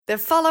The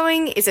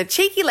following is a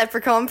Cheeky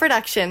Leprechaun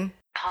production.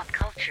 Pop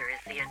culture is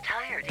the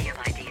entirety of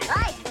ideas.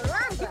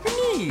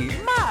 Me,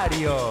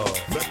 Mario.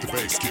 Let the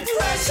bass kick.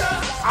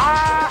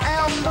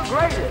 I am the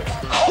greatest.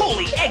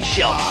 Holy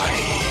eggshell!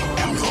 I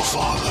am your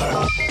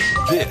father.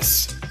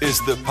 This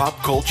is the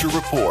Pop Culture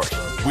Report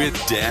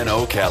with Dan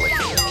O'Kelly.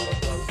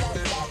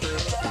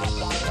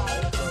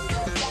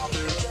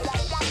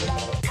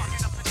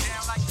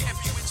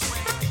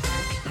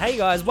 Hey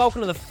guys,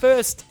 welcome to the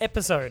first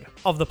episode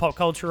of the Pop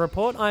Culture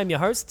Report. I am your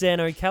host, Dan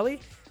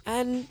O'Kelly,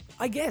 and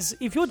I guess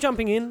if you're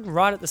jumping in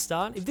right at the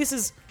start,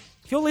 if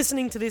you're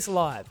listening to this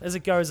live as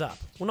it goes up,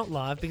 well, not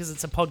live because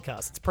it's a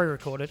podcast, it's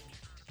pre-recorded,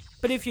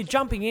 but if you're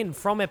jumping in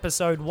from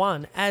episode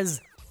 1 as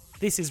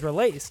this is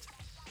released,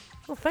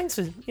 well, thanks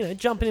for,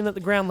 jumping in at the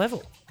ground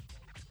level.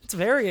 It's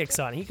very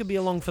exciting. You could be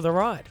along for the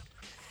ride.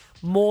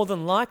 More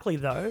than likely,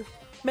 though,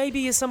 maybe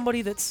you're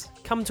somebody that's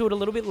come to it a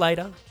little bit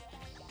later.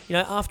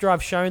 After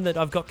I've shown that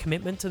I've got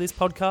commitment to this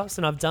podcast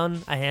and I've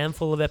done a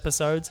handful of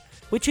episodes,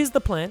 which is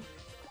the plan.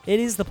 It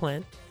is the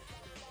plan.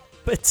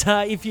 But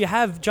if you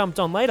have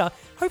jumped on later,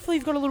 hopefully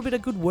you've got a little bit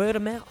of good word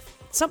of mouth.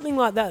 Something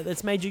like that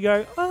that's made you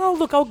go, oh,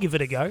 look, I'll give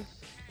it a go.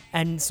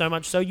 And so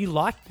much so you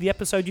liked the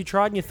episode you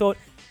tried and you thought,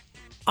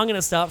 I'm going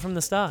to start from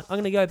the start. I'm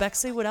going to go back,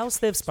 see what else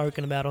they've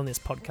spoken about on this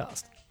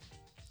podcast.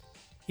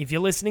 If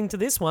you're listening to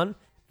this one,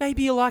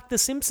 maybe you like The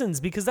Simpsons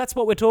because that's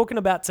what we're talking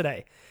about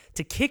today.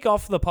 To kick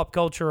off the Pop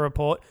Culture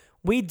Report,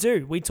 we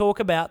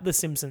talk about The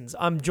Simpsons.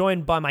 I'm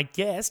joined by my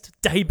guest,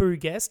 debut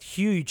guest,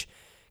 huge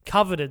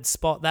coveted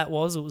spot that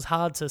was. It was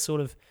hard to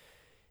sort of,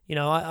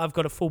 I've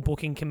got a full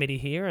booking committee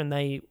here and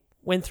they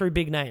went through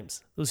big names.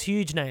 There was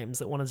huge names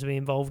that wanted to be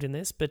involved in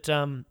this, but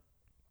the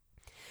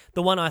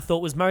one I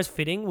thought was most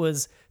fitting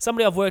was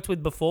somebody I've worked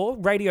with before,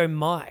 Radio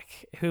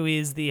Mike, who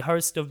is the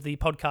host of the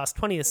podcast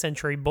 20th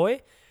Century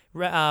Boy.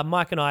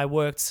 Mike and I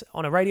worked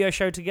on a radio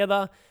show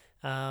together,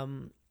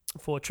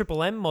 for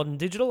Triple M, Modern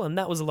Digital, and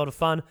that was a lot of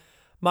fun.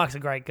 Mike's a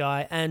great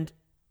guy, and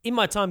in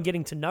my time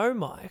getting to know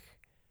Mike,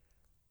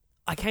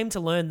 I came to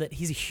learn that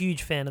he's a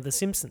huge fan of The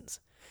Simpsons.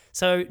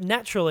 So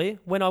naturally,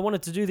 when I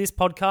wanted to do this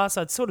podcast,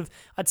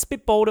 I'd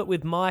spitballed it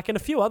with Mike and a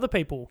few other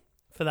people,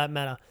 for that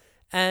matter,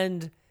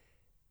 and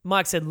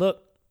Mike said,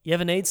 look, you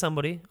ever need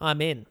somebody, I'm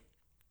in.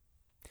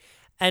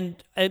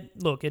 And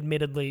look,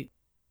 admittedly,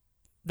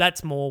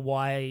 that's more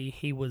why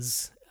he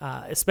was,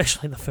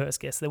 especially the first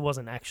guest, there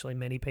wasn't actually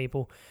many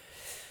people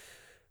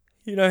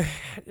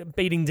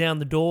beating down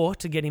the door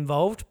to get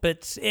involved.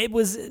 But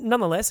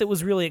nonetheless, it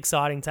was really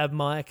exciting to have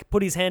Mike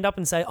put his hand up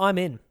and say, I'm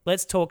in.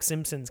 Let's talk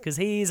Simpsons, because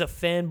he is a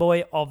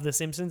fanboy of The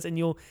Simpsons, and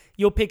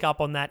you'll pick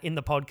up on that in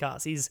the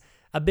podcast. He's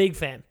a big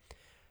fan.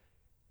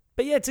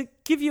 But yeah, to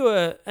give you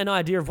an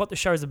idea of what the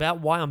show's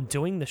about, why I'm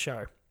doing the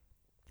show,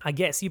 I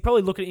guess you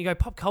probably look at it and you go,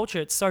 pop culture,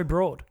 it's so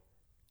broad.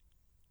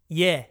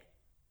 Yeah,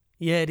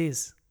 it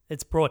is.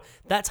 It's broad.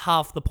 That's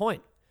half the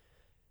point.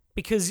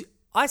 Because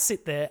I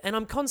sit there and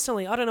I'm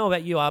constantly, I don't know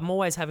about you, I'm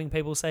always having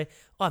people say,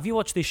 oh, have you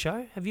watched this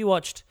show? Have you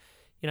watched,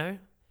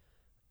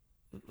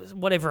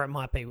 whatever it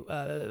might be,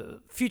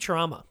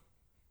 Futurama?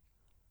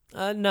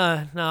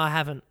 No, I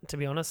haven't, to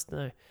be honest,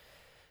 no.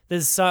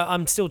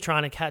 I'm still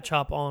trying to catch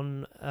up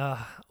on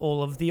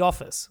all of The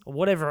Office, or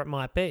whatever it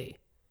might be.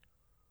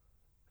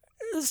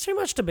 There's too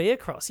much to be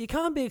across. You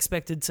can't be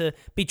expected to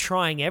be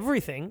trying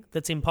everything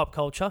that's in pop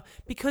culture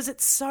because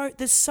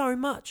there's so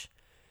much.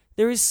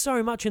 There is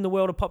so much in the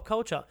world of pop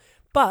culture.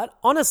 But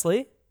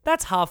honestly,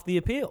 that's half the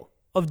appeal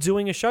of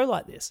doing a show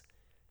like this,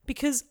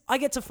 because I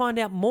get to find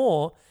out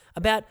more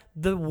about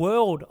the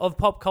world of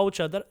pop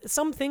culture that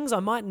some things I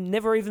might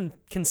never even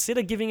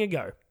consider giving a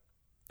go.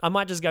 I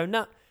might just go,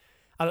 nah,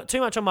 I've got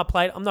too much on my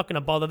plate. I'm not going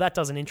to bother. That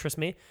doesn't interest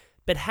me.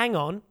 But hang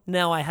on,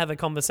 now I have a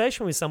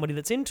conversation with somebody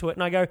that's into it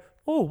and I go,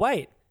 oh,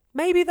 wait,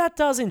 maybe that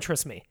does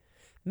interest me.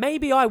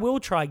 Maybe I will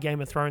try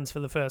Game of Thrones for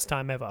the first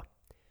time ever.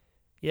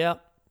 Yeah,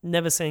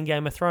 never seen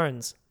Game of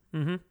Thrones.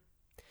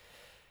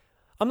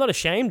 I'm not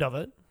ashamed of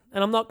it,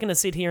 and I'm not going to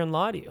sit here and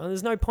lie to you.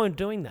 There's no point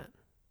doing that.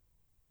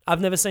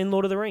 I've never seen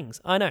Lord of the Rings.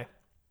 I know.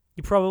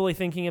 You're probably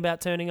thinking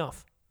about turning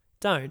off.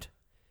 Don't.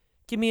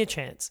 Give me a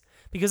chance.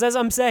 Because as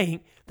I'm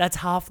saying, that's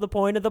half the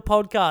point of the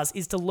podcast,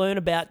 is to learn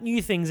about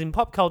new things in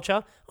pop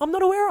culture I'm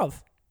not aware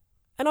of.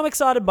 And I'm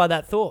excited by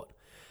that thought.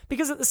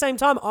 Because at the same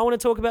time, I want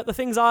to talk about the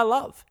things I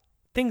love.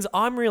 Things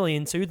I'm really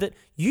into that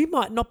you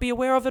might not be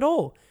aware of at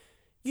all.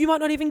 You might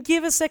not even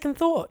give a second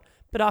thought.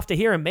 But after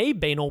hearing me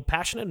being all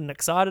passionate and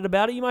excited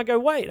about it, you might go,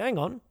 wait, hang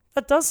on.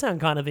 That does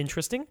sound kind of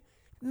interesting.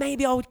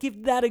 Maybe I would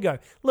give that a go.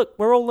 Look,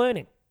 we're all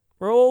learning.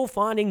 We're all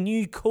finding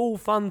new, cool,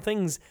 fun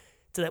things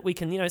so that we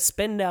can,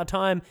 spend our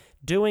time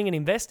doing and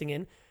investing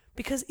in.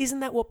 Because isn't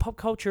that what pop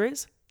culture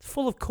is? It's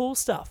full of cool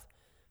stuff.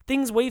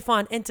 Things we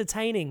find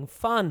entertaining,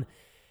 fun,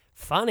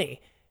 funny,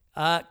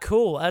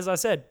 cool, as I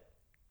said.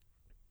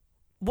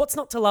 What's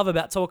not to love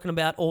about talking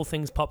about all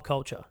things pop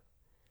culture?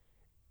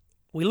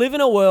 We live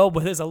in a world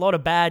where there's a lot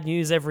of bad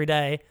news every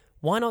day.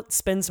 Why not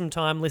spend some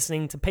time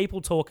listening to people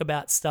talk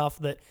about stuff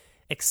that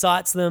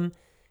excites them,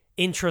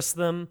 interests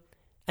them,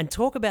 and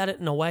talk about it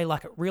in a way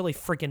like it really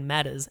freaking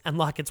matters and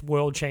like it's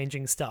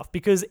world-changing stuff.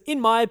 Because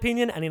in my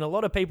opinion, and in a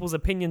lot of people's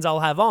opinions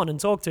I'll have on and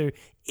talk to,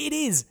 it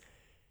is.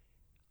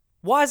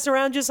 Why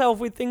surround yourself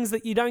with things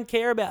that you don't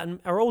care about and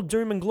are all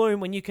doom and gloom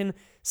when you can...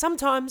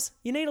 Sometimes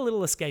you need a little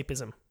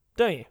escapism,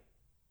 don't you?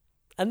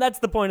 And that's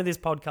the point of this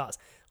podcast.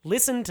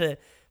 Listen to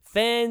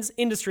fans,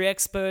 industry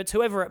experts,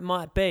 whoever it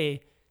might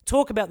be,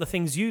 talk about the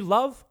things you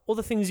love or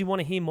the things you want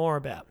to hear more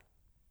about.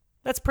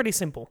 That's pretty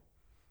simple.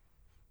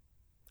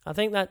 I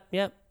think that,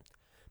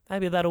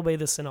 maybe that'll be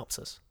the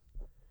synopsis.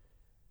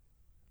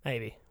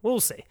 Maybe. We'll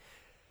see.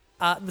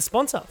 The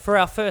sponsor for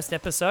our first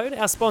episode,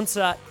 our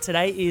sponsor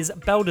today is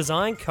Bell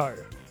Design Co.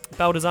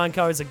 Bell Design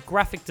Co. is a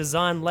graphic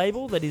design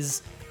label that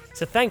is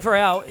to thank for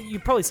our,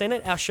 you've probably seen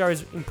it, our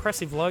show's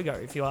impressive logo,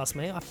 if you ask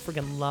me. I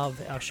freaking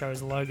love our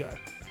show's logo.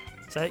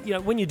 So,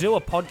 when you do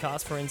a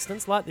podcast, for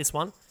instance, like this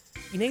one,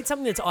 you need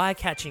something that's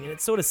eye-catching and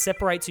it sort of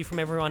separates you from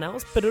everyone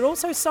else, but it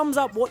also sums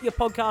up what your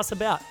podcast's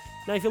about.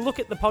 Now, if you look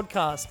at the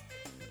podcast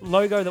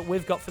logo that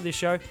we've got for this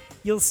show,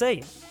 you'll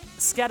see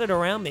scattered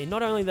around me,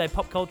 not only are they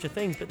pop culture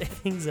things, but they're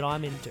things that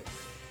I'm into.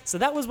 So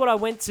that was what I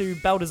went to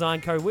Bell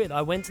Design Co. with.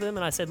 I went to them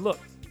and I said, look,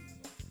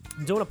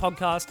 I'm doing a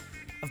podcast.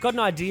 I've got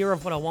an idea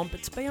of what I want,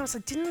 but to be honest,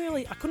 I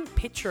couldn't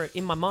picture it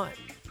in my mind.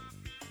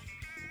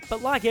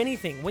 But like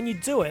anything, when you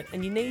do it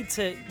and you need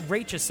to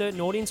reach a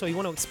certain audience or you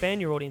want to expand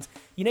your audience,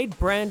 you need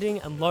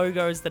branding and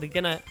logos that are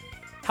going to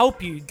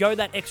help you go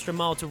that extra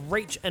mile to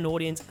reach an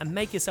audience and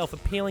make yourself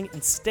appealing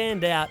and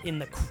stand out in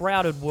the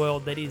crowded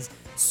world that is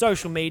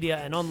social media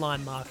and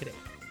online marketing.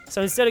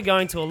 So instead of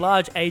going to a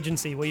large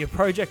agency where your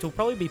project will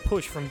probably be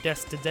pushed from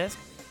desk to desk,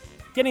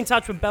 get in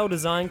touch with Bell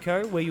Design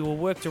Co., where you will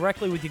work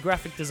directly with your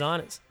graphic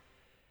designers.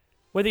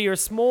 Whether you're a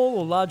small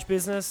or large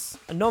business,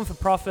 a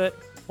non-for-profit,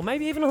 or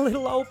maybe even a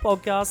little old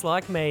podcast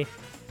like me,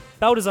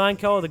 Bell Design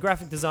Co. are the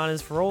graphic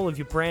designers for all of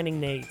your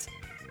branding needs.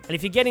 And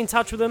if you get in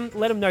touch with them,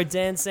 let them know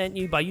Dan sent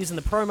you by using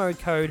the promo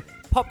code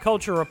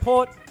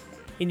POPCULTUREREPORT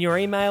in your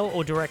email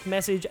or direct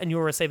message, and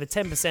you'll receive a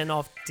 10%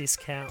 off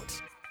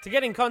discount. To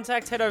get in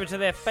contact, head over to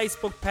their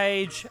Facebook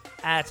page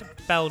at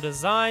Bell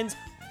Designs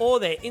or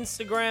their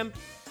Instagram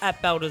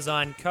at Bell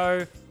Design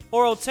Co.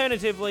 Or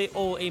alternatively,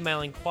 all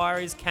email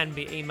inquiries can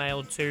be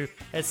emailed to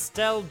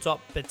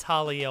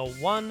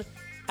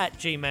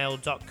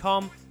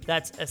estelle.bataliel1@gmail.com.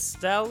 That's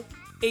Estelle,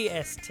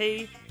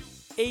 ESTELLE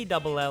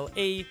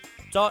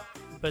dot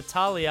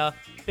Battalia,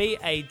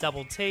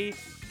 BATTAGLIA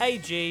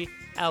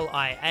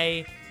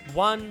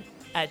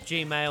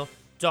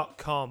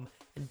 1@gmail.com.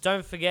 And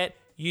don't forget,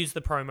 use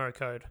the promo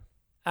code.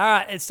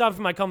 Alright, it's time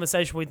for my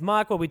conversation with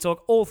Mike where we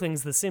talk all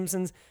things The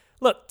Simpsons.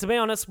 Look, to be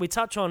honest, we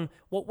touch on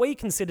what we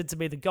consider to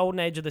be the golden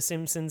age of The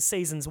Simpsons,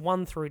 seasons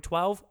 1 through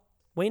 12.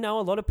 We know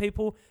a lot of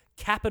people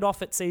cap it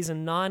off at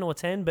season 9 or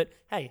 10, but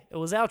hey, it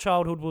was our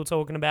childhood we were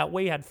talking about.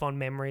 We had fond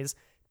memories.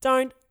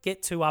 Don't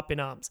get too up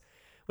in arms.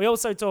 We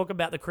also talk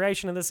about the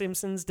creation of The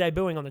Simpsons,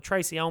 debuting on the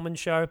Tracy Ullman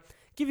Show,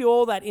 give you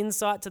all that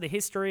insight to the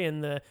history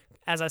and the,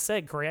 as I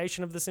said,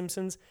 creation of The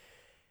Simpsons.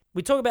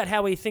 We talk about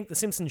how we think The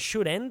Simpsons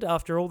should end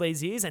after all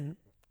these years and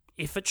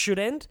if it should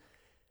end.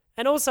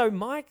 And also,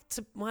 Mike,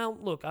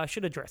 look, I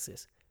should address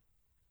this.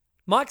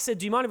 Mike said,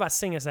 do you mind if I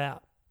sing us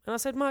out? And I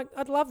said, Mike,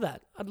 I'd love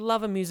that. I'd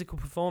love a musical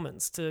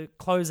performance to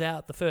close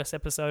out the first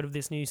episode of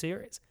this new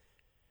series.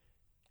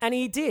 And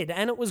he did,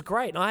 and it was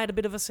great. I had a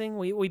bit of a sing.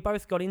 We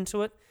both got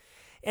into it.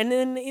 And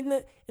then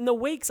in the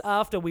weeks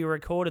after we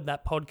recorded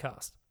that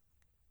podcast,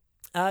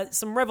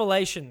 some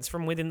revelations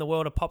from within the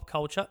world of pop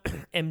culture,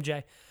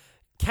 MJ,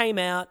 came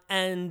out,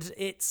 and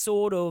it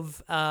sort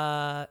of...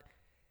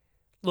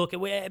 Look,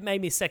 it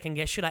made me second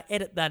guess. Should I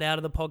edit that out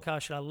of the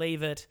podcast? Should I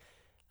leave it?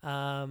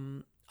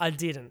 I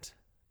didn't.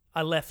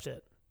 I left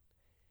it.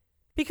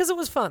 Because it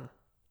was fun.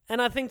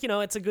 And I think,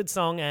 it's a good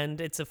song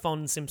and it's a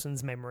fond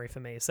Simpsons memory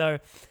for me. So,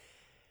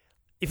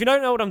 if you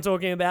don't know what I'm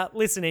talking about,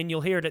 listen in.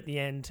 You'll hear it at the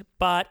end.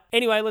 But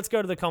anyway, let's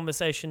go to the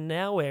conversation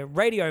now where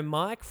Radio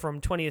Mike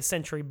from 20th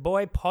Century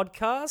Boy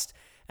podcast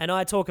and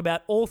I talk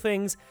about all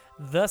things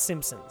The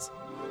Simpsons.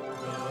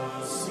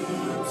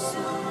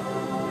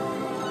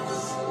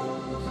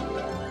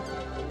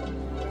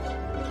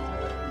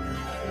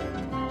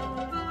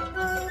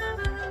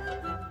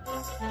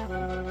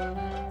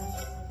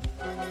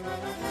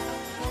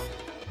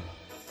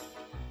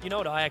 You know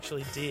what I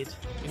actually did?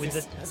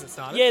 Has it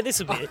started? Yeah, this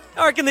will be it.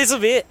 I reckon this will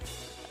be it.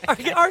 I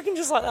reckon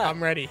just like that.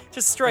 I'm ready.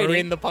 Just straight We're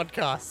in. in the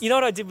podcast. You know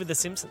what I did with The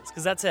Simpsons?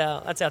 Because that's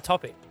our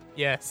topic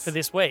Yes. for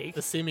this week.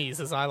 The Simmies,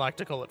 as I like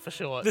to call it for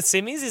short. The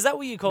Simmies? Is that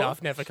what you call No, it?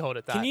 I've never called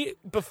it that. Can you,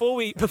 before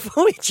we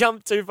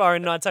jump too far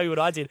and I tell you what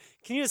I did,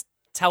 can you just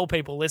tell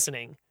people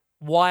listening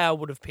why I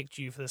would have picked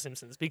you for The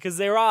Simpsons? Because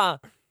there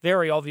are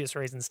very obvious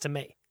reasons to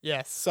me.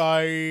 Yes, so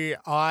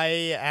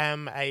I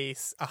am a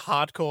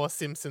hardcore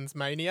Simpsons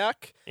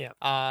maniac. Yeah.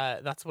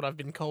 That's what I've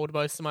been called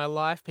most of my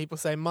life. People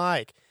say,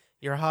 Mike,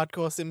 you're a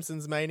hardcore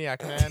Simpsons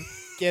maniac, man.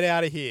 Get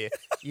out of here.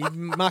 You're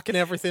mucking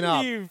everything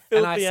up. You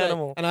filthy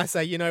animal. And I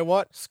say, you know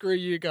what? Screw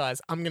you guys.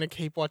 I'm going to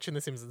keep watching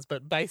The Simpsons.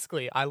 But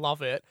basically, I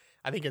love it.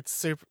 I think it's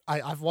super.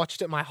 I've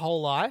watched it my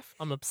whole life.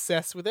 I'm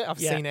obsessed with it. I've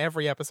Yeah. seen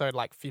every episode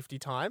like 50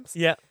 times.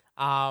 Yeah.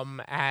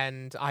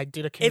 And I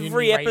did a community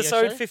Every radio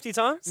episode show. 50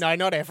 times? No,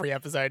 not every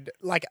episode.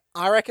 Like,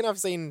 I reckon I've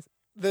seen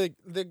the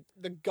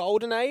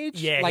golden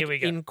age. Yeah, like, here we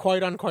go. in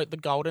quote unquote the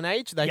golden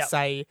age, they Yep.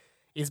 say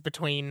is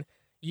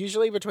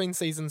usually between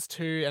seasons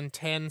 2 and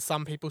 10.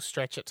 Some people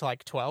stretch it to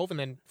like 12, and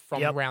then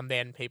from Yep. around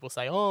then, people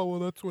say, "Oh, well,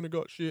 that's when it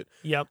got shit."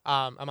 Yep.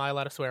 Am I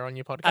allowed to swear on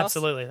your podcast?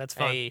 Absolutely. That's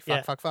fine. Hey,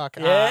 yeah. fuck.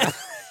 Yeah.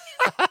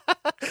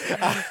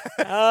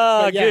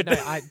 Oh, But yeah, good. no,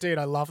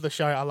 I love the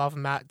show. I love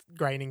Matt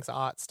Groening's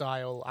art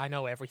style. I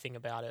know everything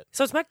about it.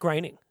 So it's Matt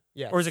Groening,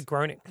 Yes. or is it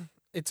Groening?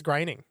 It's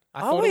Groening. I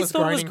I thought it always was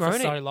thought it was Groening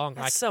for so Groening. long.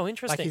 That's so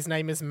interesting. Like his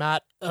name is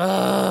Matt,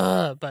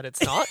 but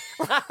it's not.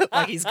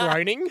 Like he's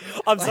groaning.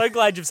 I'm so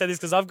glad you've said this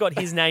because I've got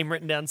his name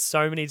written down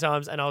so many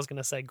times, and I was going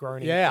to say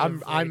Groening. Yeah,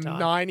 every I'm time.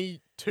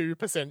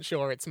 92%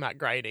 sure it's Matt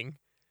Groening.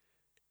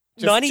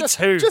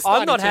 92. Just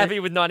I'm not 92. happy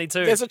with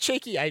 92. There's a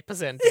cheeky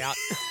 8% doubt.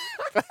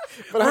 but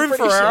I'm Room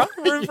pretty for error.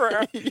 sure. Room for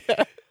error.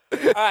 Yeah.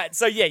 All right,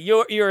 so yeah,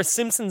 you're a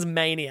Simpsons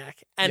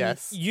maniac, and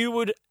Yes. you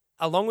would,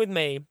 along with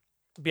me,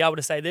 be able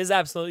to say there's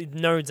absolutely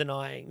no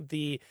denying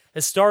the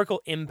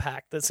historical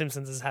impact that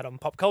Simpsons has had on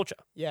pop culture.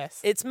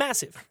 Yes. It's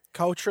massive.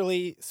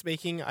 Culturally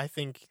speaking, I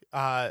think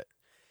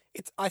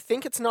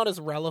it's not as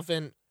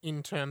relevant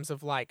in terms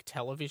of like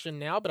television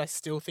now, but I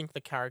still think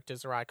the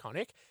characters are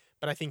iconic.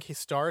 But I think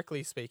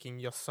historically speaking,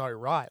 you're so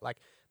right. Like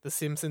The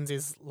Simpsons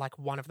is like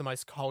one of the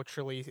most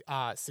culturally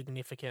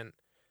significant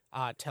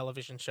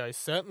television shows.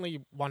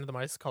 Certainly one of the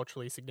most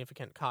culturally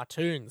significant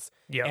cartoons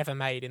Yep. ever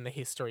made in the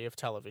history of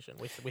television,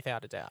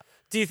 without a doubt.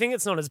 Do you think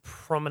it's not as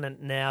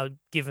prominent now,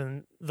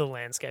 given the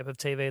landscape of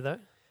TV, though?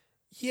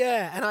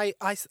 Yeah, and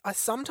I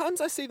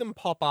sometimes I see them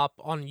pop up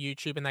on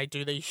YouTube, and they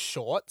do these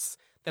shorts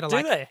that are Do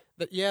like they?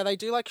 Yeah, they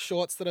do like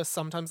shorts that are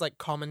sometimes like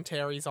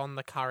commentaries on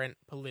the current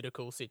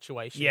political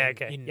situation Yeah,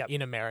 okay, in, yep.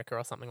 in America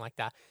or something like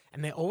that.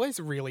 And they're always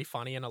really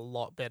funny and a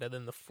lot better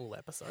than the full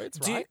episodes,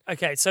 right?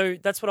 Okay, so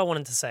that's what I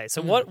wanted to say.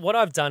 So what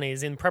I've done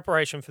is, in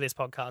preparation for this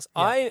podcast,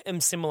 I am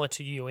similar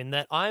to you in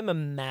that I'm a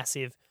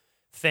massive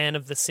fan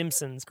of The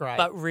Simpsons, Great.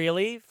 but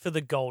really for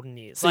the golden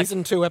years. Like,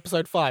 Season 2,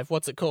 episode 5.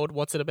 What's it called?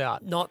 What's it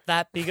about? not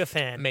that big a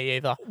fan. Me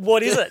either.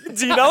 What is it?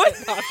 Do you know it?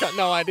 I've got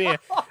no idea.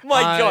 Oh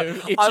my God.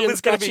 Itchy I and was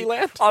going Scratchy to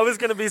Land? I was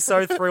gonna be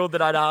so thrilled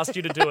that I'd asked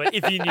you to do it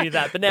if you knew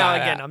that. But now,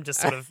 No, again, no. I'm just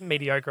sort of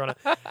mediocre on it.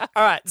 All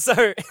right,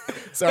 so...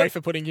 Sorry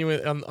for putting you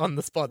on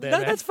the spot there, No,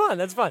 man. that's fine.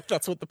 That's fine.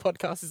 That's what the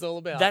podcast is all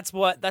about. That's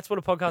what a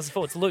podcast is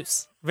for. It's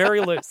loose,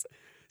 very loose.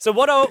 So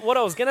what I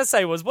was going to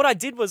say was, what I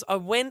did was I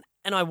went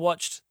and I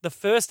watched the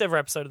first ever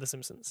episode of The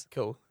Simpsons.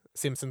 cool.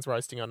 Simpsons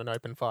roasting on an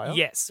open fire.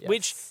 Yes,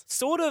 which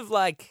sort of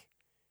like,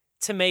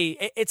 to me,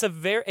 it's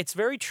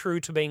very true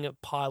to being a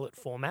pilot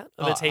format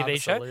of a TV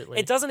show. absolutely.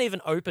 It doesn't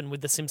even open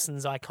with The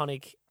Simpsons'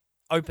 iconic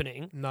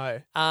opening, No.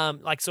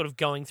 like sort of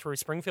going through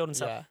Springfield and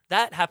stuff. Yeah.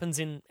 That happens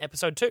in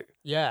episode 2.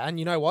 Yeah, and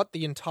you know what?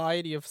 The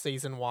entirety of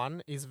season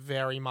 1 is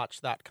very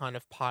much that kind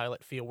of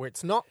pilot feel where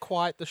it's not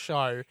quite the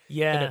show that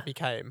Yeah, it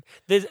became.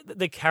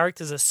 the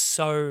characters are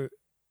so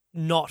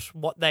not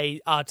what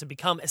they are to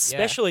become.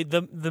 Especially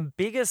the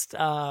biggest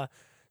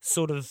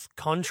sort of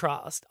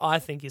contrast, I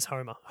think, is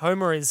Homer.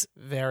 Homer is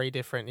Very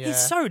different, yeah. he's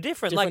so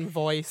different. different Like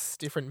voice,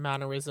 different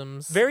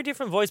mannerisms. very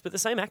different voice, but the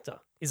same actor.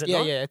 Is it yeah,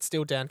 not? yeah, it's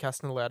still Dan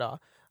Castellaneta.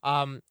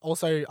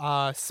 Also,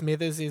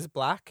 Smithers is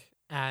black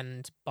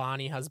and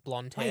Barney has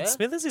blonde hair. Wait,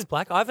 Smithers is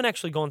black. I haven't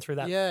actually gone through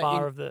that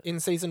far of the. in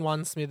season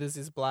 1, Smithers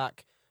is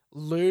black.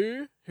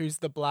 Lou, who's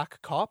the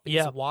black cop, is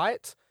Yeah.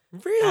 white.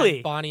 Really?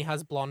 And Barney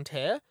has blonde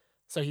hair.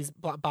 So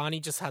Barney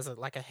just has a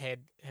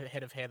head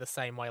of hair the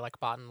same way like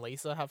Bart and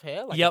Lisa have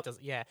hair. Like Yep. It does,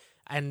 yeah.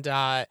 And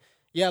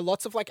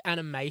lots of like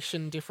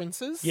animation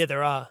differences. Yeah,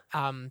 there are.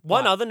 One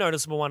One other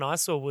noticeable one I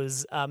saw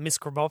was Miss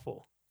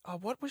Krabappel. how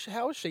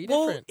was she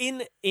Well,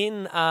 different?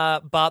 in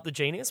Bart the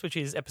Genius, which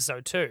is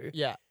episode 2,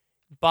 Yeah.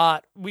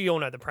 Bart, we all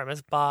know the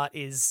premise. Bart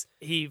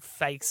he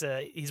fakes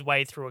his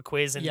way through a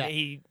quiz and Yeah.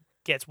 he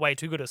gets way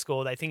too good at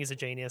school. They think he's a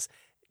genius,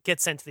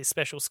 gets sent to this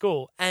special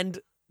school, and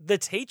the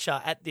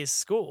teacher at this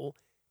school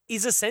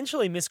is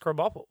essentially Miss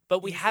Krabappel,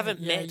 but we haven't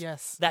met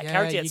that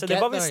character yet. you So they've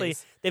get obviously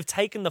those. they've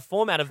taken the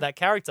format of that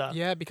character.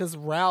 Yeah, because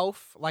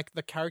Ralph, like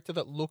the character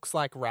that looks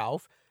like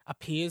Ralph,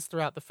 appears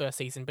throughout the first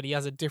season, but he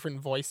has a different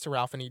voice to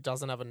Ralph and he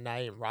doesn't have a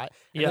name, right?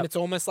 And Yep. then it's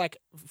almost like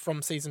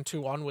from season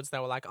 2 onwards, they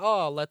were like,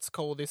 oh, let's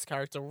call this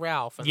character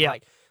Ralph. And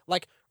Yep.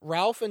 like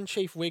Ralph and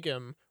Chief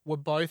Wiggum were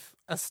both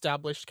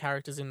established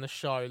characters in the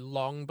show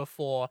long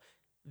before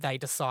they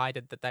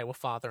decided that they were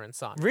father and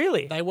son.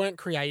 Really? They weren't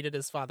created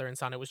as father and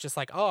son. It was just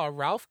like, oh,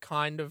 Ralph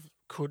kind of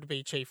could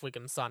be Chief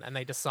Wiggum's son, and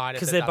they decided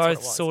Because that they're that's what it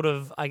both was. sort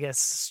of, I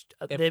guess,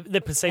 They're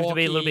they're perceived to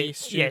be a little porky, bit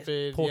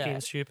stupid, porky yeah.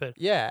 and stupid.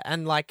 Yeah,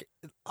 and like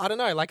I don't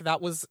know, like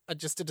that was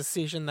just a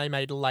decision they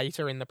made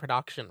later in the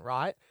production,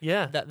 right?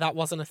 Yeah. That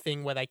wasn't a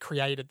thing where they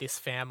created this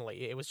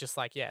family. It was just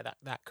like, yeah,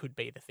 that could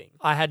be the thing.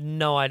 I had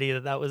no idea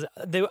that was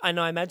there, and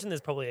I imagine there's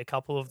probably a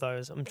couple of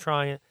those. I'm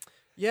trying it.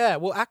 Yeah,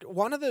 well,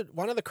 one of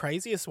the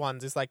craziest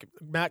ones is like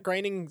Matt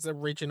Groening's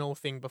original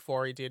thing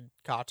before he did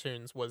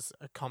cartoons was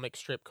a comic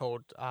strip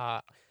called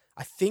I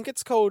think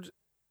it's called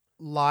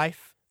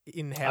Life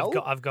in Hell.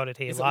 I've got it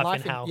here. Is it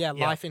Life in Hell. Yeah,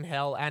 Life in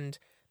Hell, and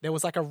there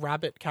was like a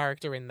rabbit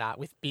character in that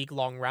with big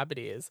long rabbit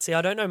ears. See,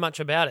 I don't know much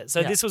about it.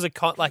 So Yeah. this was a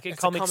It's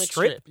comic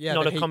strip, yeah,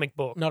 not that a comic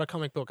book. Not a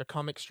comic book, a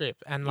comic strip,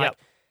 and like Yep.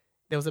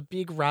 there was a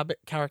big rabbit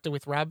character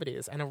with rabbit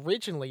ears, and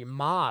originally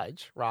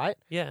Marge, right?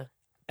 Yeah.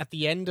 At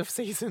the end of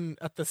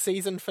the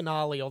season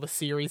finale or the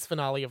series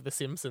finale of The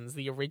Simpsons,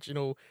 the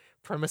original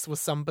premise was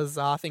some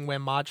bizarre thing where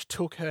Marge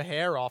took her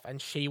hair off and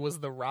she was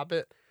the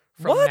rabbit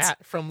from What?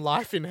 from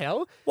Life in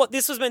Hell. What,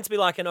 this was meant to be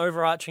like an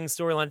overarching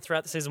storyline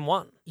throughout the season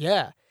 1?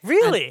 Yeah.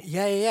 Really? And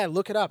yeah.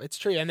 Look it up. It's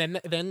true. And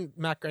then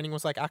Matt Groening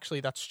was like,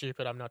 actually, that's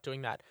stupid. I'm not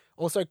doing that.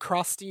 Also,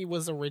 Krusty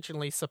was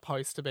originally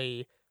supposed to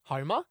be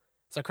Homer.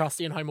 So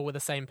Krusty and Homer were the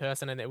same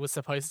person, and it was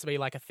supposed to be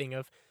like a thing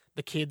of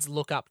the kids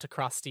look up to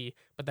Krusty,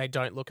 but they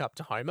don't look up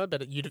to Homer.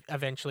 But you'd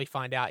eventually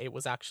find out it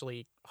was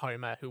actually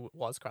Homer who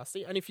was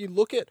Krusty. And if you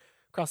look at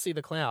Krusty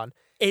the Clown,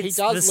 he It's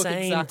does the look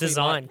same exactly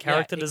design. like,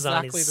 Character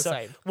design exactly is the so...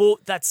 same. Well,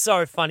 that's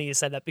so funny you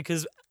said that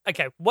because,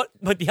 okay, but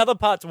the other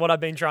part to what I've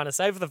been trying to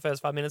say for the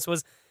first 5 minutes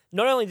was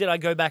not only did I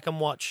go back and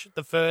watch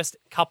the first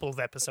couple of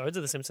episodes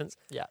of The Simpsons,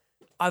 Yeah.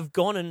 I've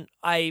gone and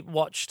I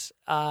watched,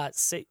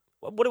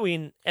 what are we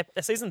in,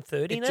 season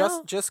 30 It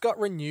now? just got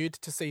renewed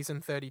to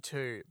season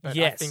 32, but I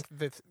Yes. think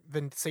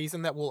the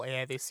season that will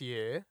air this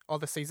year, or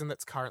the season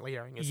that's currently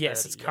airing is 30.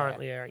 Yes, it's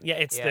currently airing. Yeah,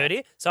 it's Yeah.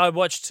 30. So I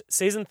watched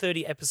season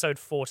 30, episode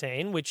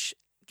 14, which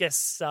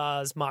guest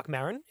stars Mark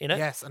Maron in it.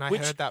 Yes, and I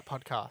which- heard that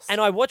podcast. And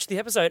I watched the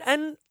episode,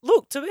 and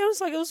look, to be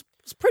honest, like it was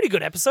a pretty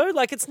good episode.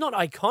 Like it's not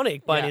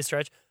iconic by Yeah. any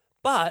stretch,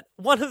 but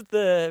one of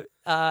the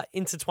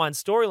intertwined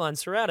storylines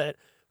throughout it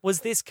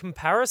was this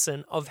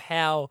comparison of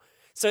how.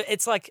 So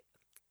it's like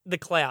the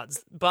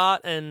clouds.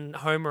 Bart and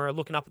Homer are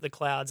looking up at the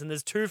clouds, and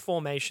there's two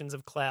formations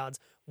of clouds.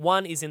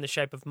 One is in the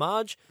shape of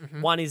Marge.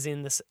 Mm-hmm. One is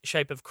in the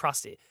shape of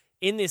Krusty.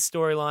 In this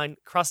storyline,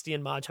 Krusty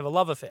and Marge have a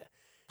love affair.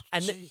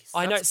 And Jeez,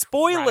 I know that's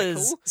spoilers.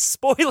 radical.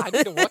 Spoilers. I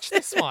need to watch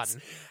this one.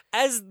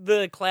 As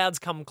the clouds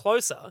come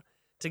closer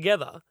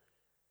together,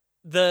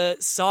 the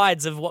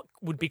sides of what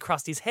would be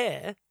Krusty's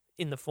hair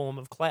in the form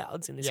of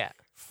clouds in this Yeah.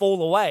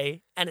 fall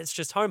away, and it's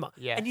just Homer.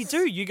 Yes. And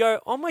you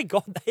go, oh my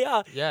god, they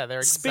are Yeah,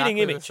 they're spitting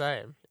exactly the image.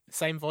 same.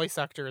 Same voice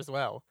actor as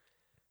well.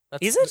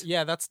 Is it?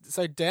 Yeah, that's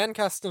so Dan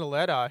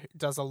Castellaneta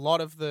does a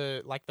lot of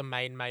the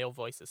main male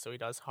voices. So he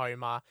does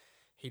Homer,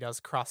 he does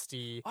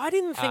Krusty. I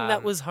didn't think that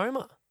Um, was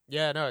Homer.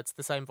 Yeah, no, it's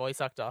the same voice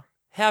actor.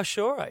 How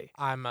sure are you?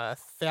 I'm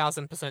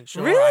 1,000%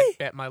 sure. Really? I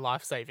bet my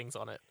life savings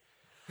on it.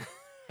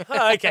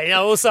 Oh, okay,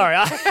 no, well, sorry.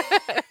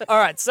 All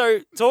right, so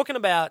talking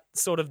about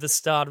sort of the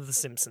start of The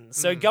Simpsons.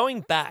 So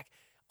going back,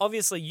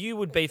 obviously you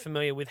would be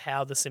familiar with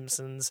how The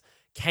Simpsons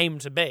came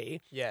to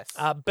be. Yes.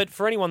 But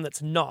for anyone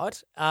that's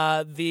not,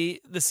 the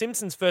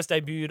Simpsons first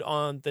debuted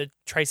on the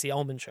Tracy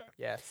Ullman Show,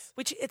 yes.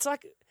 which it's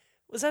like,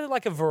 was that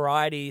like a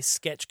variety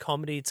sketch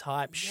comedy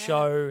type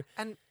show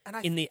And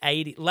I in the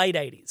late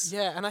 80s?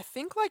 Yeah, and I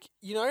think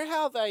you know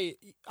how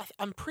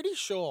I'm pretty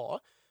sure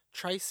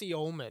Tracy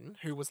Ullman,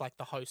 who was like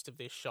the host of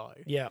this show,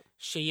 Yeah.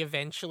 she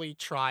eventually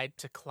tried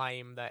to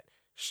claim that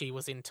she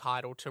was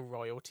entitled to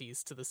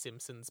royalties to The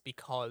Simpsons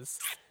because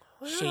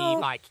she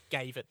Well-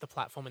 gave it the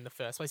platform in the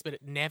first place, but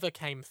it never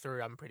came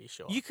through. I'm pretty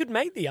sure. You could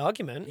make the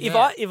argument.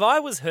 Yeah. If I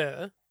was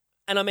her,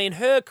 and I mean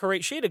her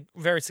career, she had a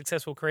very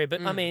successful career,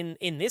 but Mm. I mean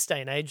in this day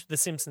and age, The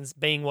Simpsons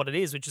being what it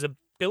is, which is $1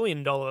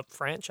 billion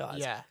franchise.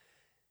 Yeah,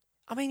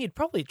 I mean you'd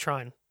probably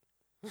try and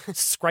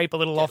scrape a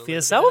little Get a off little for bit of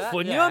yourself, that.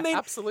 wouldn't Yeah, you? I mean,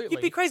 absolutely.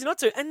 you'd be crazy not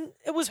to. And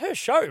it was her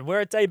show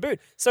where it debuted.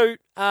 So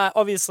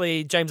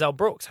obviously James L.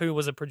 Brooks, who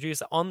was a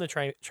producer on the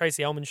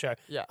Tracy Ullman Show.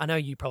 Yeah. I know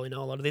you probably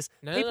know a lot of this.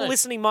 No, People no.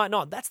 listening might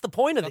not. That's the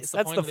point of this.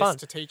 That's point the of fun.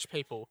 this, to teach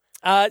people.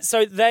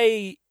 So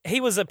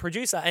he was a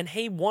producer, and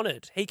he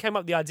came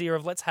up with the idea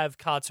of let's have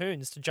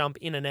cartoons to jump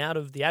in and out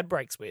of the ad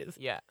breaks with.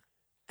 Yeah,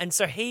 And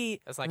so he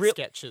it's like real-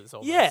 sketches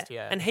almost. yeah,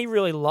 Yeah, and he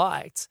really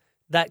liked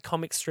that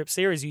comic strip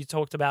series you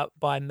talked about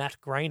by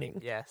Matt Groening.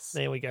 yes,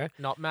 There we go.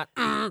 not Matt.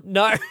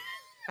 No.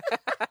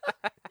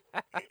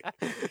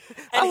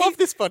 I love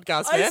this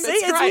podcast, I man. see,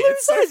 It's great. what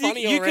It's so it says.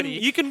 funny already.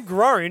 You can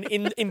groan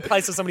in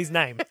place of somebody's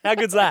name. How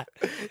good's that?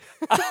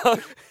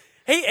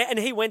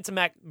 He went to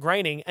Matt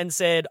Groening and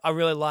said, "I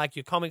really like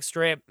your comic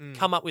strip.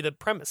 Come up with a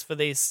premise for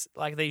these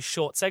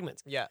short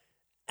segments." Yeah,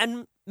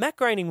 And Matt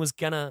Groening was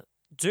gonna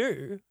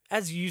do,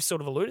 as you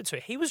sort of alluded to,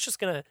 he was just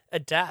gonna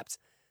adapt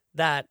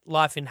that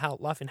Life in Hell,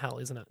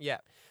 isn't it? yeah.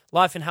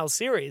 Life in Hell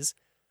series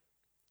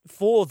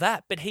for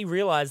that, but he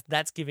realized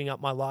that's giving up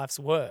my life's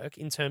work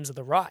in terms of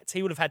the rights.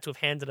 He would have had to have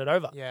handed it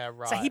over. Yeah,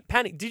 right. So he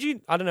panicked.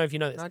 I don't know if you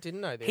know this. No, I didn't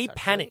know this. He actually.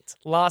 panicked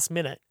last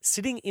minute,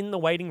 sitting in the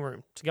waiting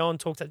room to go and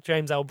talk to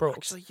James L. Brooks.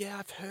 Actually, yeah,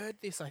 I've heard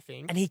this, I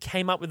think. And he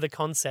came up with the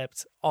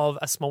concept of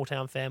a small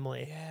town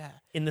family yeah.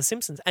 in The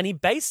Simpsons. And he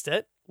based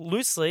it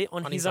loosely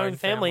on his own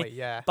family,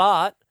 yeah.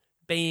 but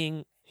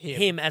being Him.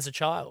 him as a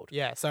child.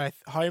 Yeah, so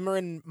Homer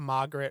and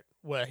Margaret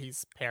were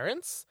his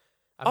parents.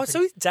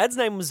 So his dad's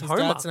name was his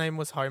Homer. dad's name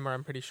was Homer,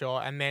 I'm pretty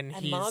sure. And then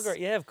and Margaret,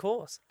 yeah, of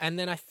course. And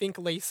then I think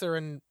Lisa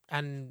and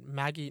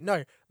Maggie,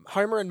 no,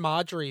 Homer and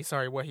Marjorie,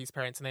 sorry, were his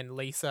parents. And then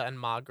Lisa and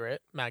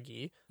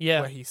Maggie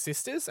Yeah. were his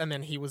sisters. And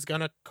then he was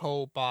going to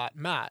call Bart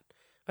Matt.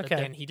 But Okay.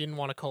 then he didn't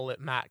want to call it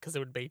Matt because it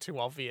would be too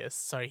obvious.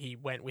 So he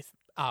went with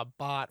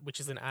Bart, which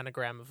is an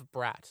anagram of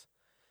brat.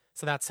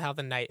 So that's how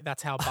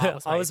that's how Bart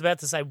was made. I was about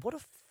to say, what a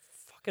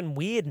fucking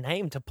weird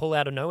name to pull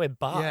out of nowhere,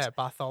 Bart. Yeah,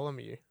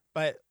 Bartholomew.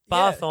 But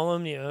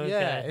Bartholomew.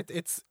 Okay.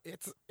 yeah,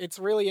 it's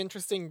really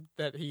interesting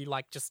that he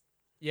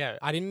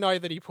I didn't know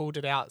that he pulled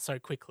it out so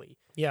quickly.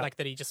 Yeah. Like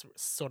that he just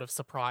sort of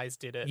surprise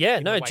did it. Yeah,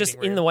 in no, the just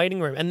waiting in the room. waiting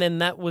room. And then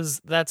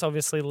that's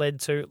obviously led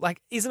to,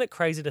 like, isn't it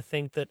crazy to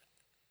think that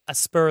a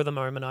spur of the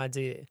moment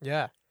idea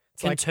Yeah.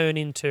 can turn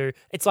into,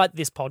 it's like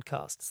this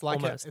podcast. It's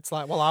like almost.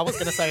 I was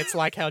going to say it's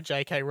like how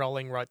J.K.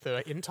 Rowling wrote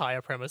the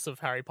entire premise of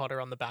Harry Potter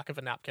on the back of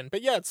a napkin.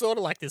 But yeah, it's sort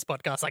of like this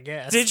podcast, I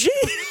guess. Did she?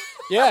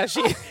 Yeah,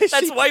 she.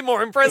 That's way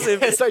more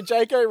impressive. Yeah, so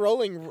J.K.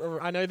 Rowling,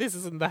 I know this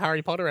isn't the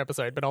Harry Potter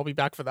episode, but I'll be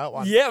back for that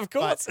one. Yeah, of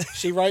But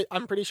course.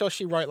 I'm pretty sure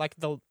she wrote like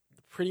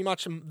pretty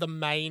much the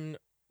main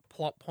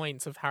plot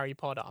points of Harry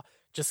Potter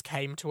just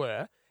came to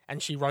her,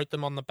 and she wrote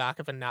them on the back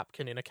of a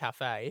napkin in a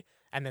cafe,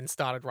 and then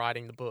started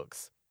writing the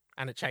books.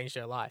 And it changed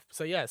her life.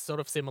 So yeah, sort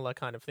of similar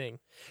kind of thing.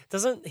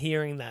 Doesn't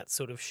hearing that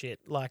sort of shit,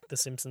 like the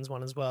Simpsons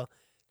one as well,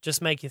 just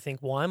make you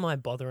think, why am I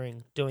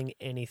bothering doing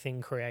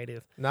anything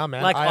creative? No,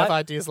 man, Like, I have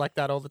ideas like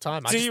that all the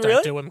time. I Do just you don't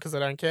really? do them because I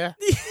don't care.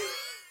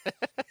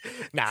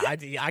 Nah,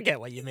 I get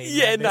what you mean.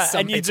 Yeah, man. no, There's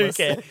some and you do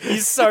people- care. You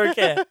so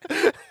care.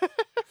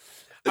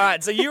 All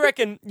right, so you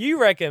reckon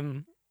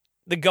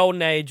the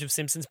golden age of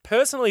Simpsons,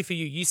 personally for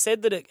you, you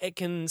said that it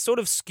can sort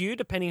of skew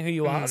depending who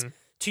you ask.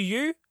 To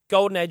you,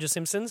 golden age of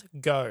Simpsons,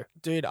 go.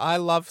 Dude,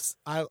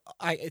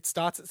 it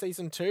starts at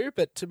season 2,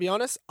 but to be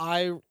honest,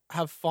 I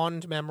have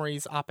fond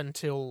memories up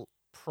until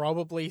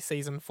probably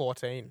season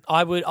 14.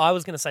 I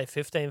was going to say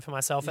 15 for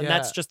myself, and Yeah.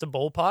 that's just a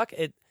ballpark.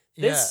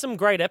 There's Yeah. some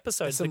great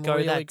episodes Some that go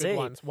really that good deep.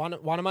 ones. One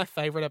of my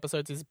favorite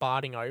episodes is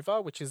Barting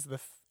Over, which is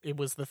it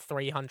was the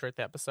 300th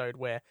episode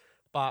where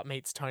Bart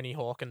meets Tony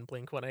Hawk and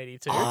Blink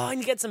 182. Oh, and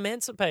he gets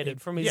emancipated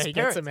from his he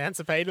parents. gets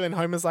emancipated, and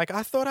Homer's like,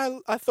 I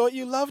thought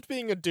you loved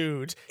being a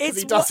dude. Because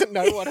he It's doesn't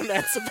know what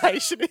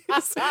emancipation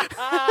is.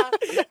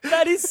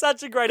 That is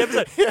such a great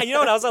episode. And you know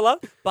what else I love?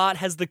 Bart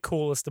has the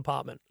coolest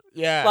apartment.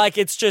 Yeah. Like,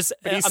 it's just,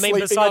 But he's I mean,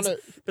 sleeping on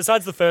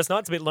besides the first night,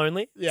 it's a bit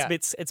lonely. Yeah.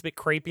 It's a bit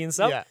creepy and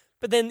stuff. Yeah.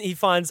 But then he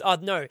finds, oh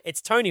no,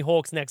 it's Tony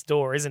Hawk's next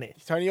door, isn't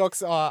it? Tony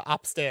Hawk's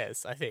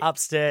upstairs, I think.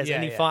 Upstairs,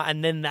 Yeah, and yeah.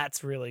 and then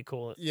that's really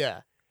cool.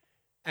 Yeah.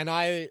 And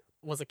I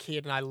was a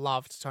kid and I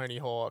loved Tony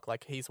Hawk.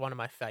 Like, he's one of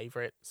my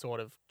favorite sort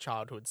of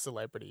childhood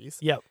celebrities.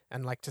 Yep.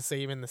 And like to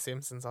see him in The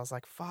Simpsons, I was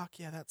like, fuck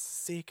yeah, that's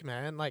sick,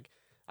 man. Like,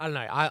 I don't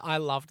know. I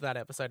loved that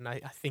episode, and I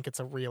think it's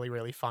a really,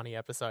 really funny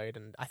episode.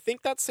 And I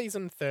think that's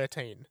season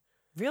 13.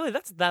 Really,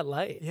 that's that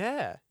late.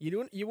 Yeah.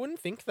 You wouldn't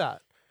think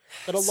that.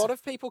 But a lot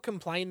of people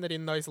complain that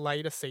in those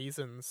later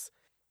seasons,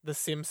 The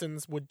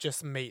Simpsons would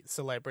just meet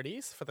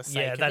celebrities for the sake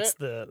Yeah, of that's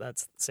it.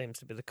 that seems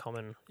to be the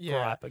common Yeah.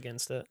 gripe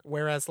against it.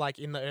 Whereas, like,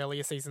 in the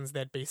earlier seasons,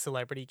 there'd be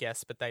celebrity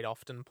guests, but they'd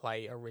often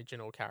play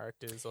original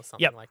characters or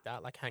something Yep. like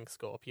that, like Hank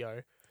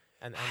Scorpio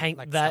and Hank,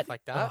 like that stuff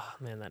like that. Oh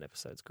man, that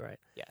episode's great.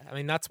 Yeah, I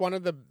mean that's one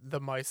of the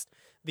most.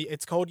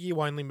 It's called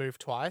 "You Only Move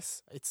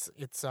Twice." It's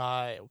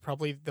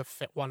probably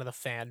one of the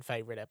fan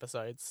favorite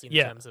episodes in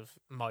Yeah. terms of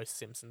most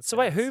Simpsons. So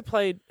wait, fans. who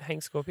played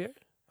Hank Scorpio?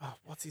 Oh,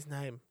 what's his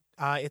name?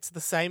 It's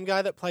the same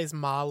guy that plays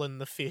Marlin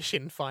the fish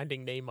in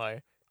Finding Nemo.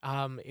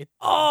 How do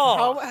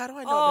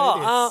I not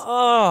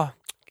know this?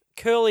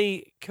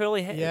 Curly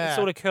hair, Yeah,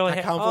 sort of curly I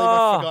hair. can't believe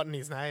I've forgotten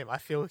his name. I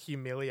feel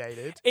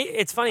humiliated.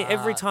 It's funny,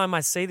 every time I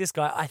see this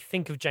guy, I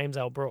think of James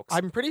L. Brooks.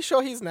 I'm pretty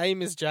sure his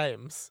name is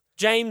James.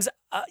 James,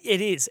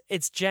 it is.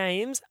 It's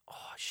James. Oh,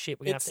 shit,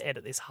 we're going to have It's- to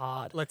edit this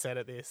hard. Let's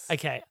edit this.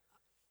 Okay.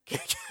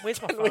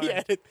 Where's my Can phone? we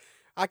edit?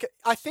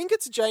 I think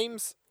it's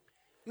James.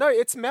 No,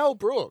 it's Mel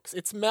Brooks.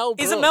 It's Mel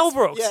Brooks. Is it Mel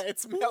Brooks? Yeah,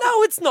 it's Mel.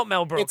 No, it's not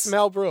Mel Brooks. It's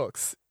Mel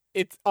Brooks.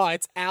 It's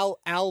Al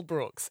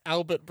Brooks.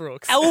 Albert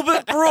Brooks.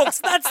 Albert Brooks.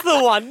 That's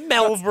the one.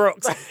 Mel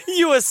Brooks.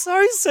 You were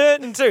so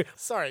certain too.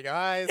 Sorry,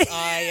 guys.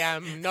 I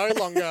am no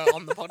longer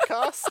on the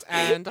podcast,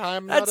 and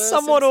I'm not That's a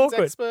somewhat Simpsons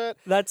awkward. expert.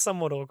 That's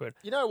somewhat awkward.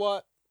 You know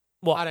what?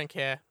 What? I don't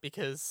care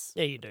because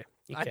Yeah, you do.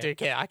 You I care. do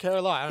care. I care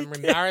a lot. I'm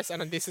embarrassed, and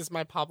this is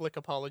my public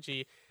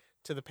apology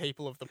to the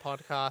people of the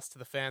podcast, to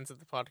the fans of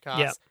the podcast.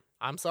 Yep.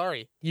 I'm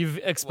sorry. You've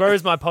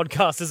exposed my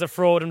podcast as a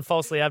fraud and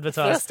falsely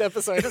advertised. First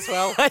episode as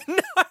well. I know.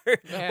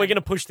 Man. We're going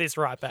to push this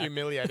right back.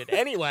 Humiliated.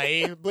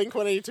 Anyway,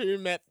 Blink-182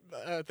 met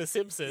The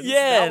Simpsons.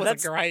 Yeah, that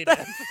was a great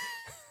app.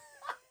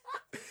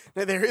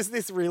 Now, there is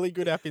this really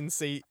good app in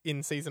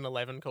season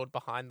 11 called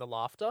Behind the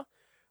Laughter,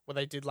 where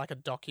they did like a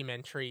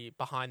documentary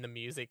behind the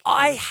music.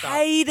 I and stuff.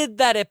 hated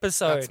that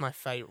episode. That's my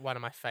one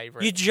of my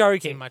favorites. You're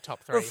joking. It's in my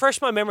top 3.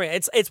 Refresh my memory.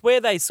 It's where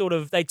they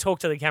they talk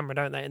to the camera,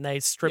 don't they? And they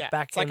strip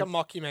back. It's like a and-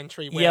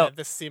 mockumentary where Yep.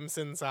 the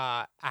Simpsons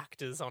are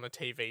actors on a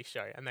TV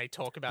show and they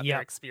talk about Yep.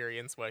 their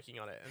experience working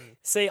on it. And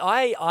See,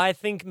 I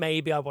think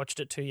maybe I watched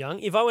it too young.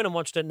 If I went and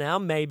watched it now,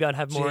 maybe I'd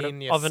have more of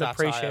genius an satire,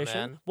 appreciation.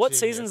 man. What Genius.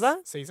 season's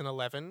that? Season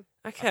 11.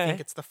 Okay. I think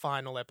it's the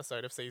final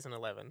episode of season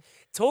 11.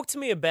 Talk to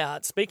me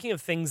about, speaking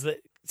of things that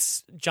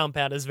jump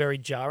out as very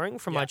jarring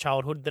from my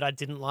childhood that I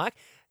didn't like,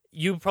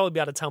 you'll probably be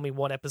able to tell me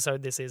what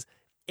episode this is.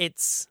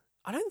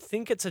 I don't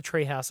think it's a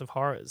Treehouse of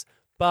Horrors,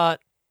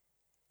 but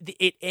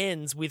it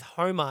ends with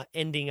Homer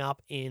ending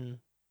up in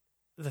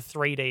the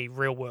 3D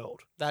real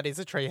world. That is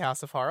a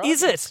Treehouse of Horror.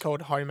 Is it? It's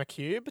called Homer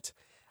Cubed.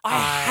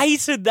 I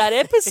hated that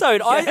episode.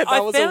 that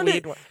I was a found weird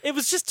it. one. It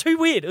was just too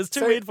weird. It was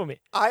too So, weird for me.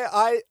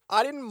 I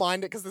didn't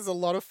mind it because there's a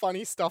lot of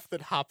funny stuff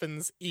that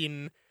happens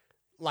in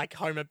like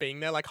Homer being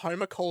there. Like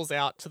Homer calls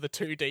out to the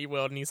 2D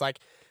world and he's like,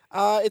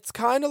 it's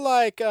kind of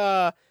like,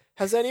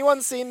 has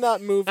anyone seen that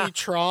movie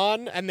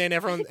Tron? And then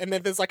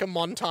there's like a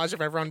montage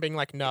of everyone being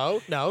like,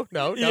 no.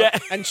 Yeah.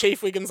 And Chief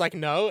Wiggum's like,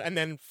 no. And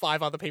then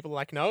 5 other people are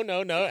like, no.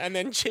 And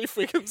then Chief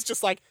Wiggum's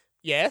just like,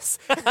 yes.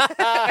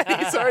 And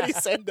he's already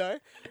said no.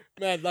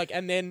 Man, like,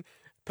 and then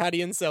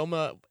Patty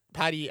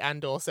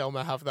and or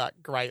Selma have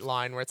that great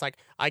line where it's like,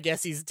 I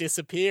guess he's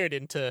disappeared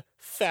into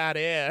fat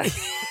air.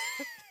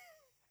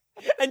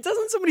 And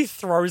doesn't somebody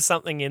throw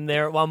something in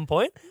there at one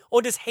point?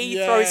 Or does he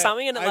throw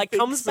something and it I like think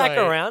comes back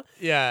so. around?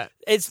 Yeah.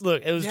 It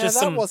was Yeah, just that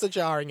some was a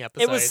jarring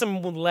episode. it was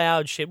some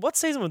loud shit. What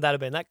season would that have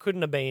been? That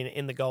couldn't have been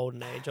in the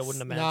golden age, I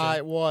wouldn't imagine. No,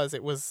 it was.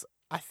 It was,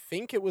 I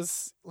think it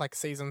was like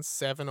season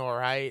 7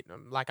 or 8.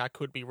 Like, I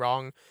could be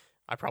wrong.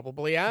 I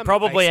probably am.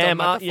 Probably based on am.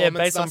 my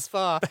Based on thus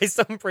far. based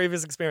on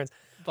previous experience.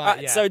 But, All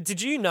right, yeah. so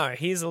did you know,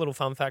 here's a little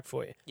fun fact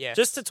for you. Yes.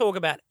 Just to talk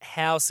about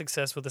how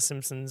successful The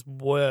Simpsons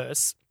were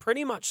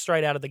pretty much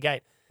straight out of the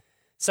gate.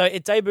 So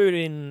it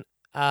debuted in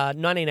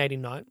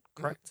 1989,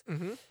 correct?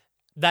 Mm-hmm.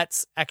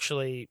 That's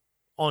actually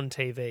on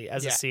TV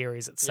as a Yeah.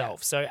 series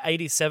itself. So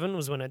 87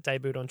 was when it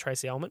debuted on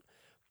Tracy Ullman.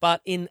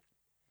 But in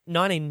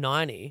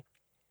 1990,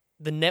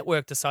 the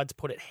network decided to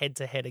put it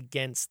head-to-head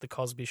against The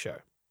Cosby Show.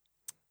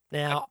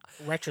 Now,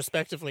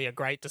 Retrospectively, a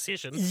great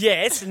decision.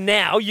 yes,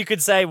 now you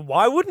could say,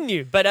 why wouldn't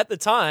you? But at the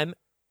time,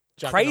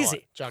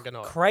 crazy.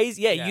 Juggernaut.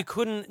 Crazy. Yeah, Yeah. you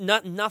couldn't,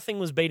 nothing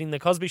was beating The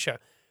Cosby Show.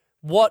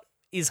 What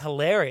is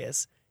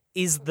hilarious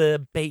is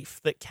the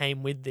beef that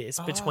came with this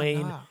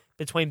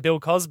between Bill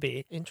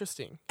Cosby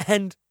Interesting.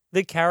 and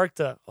the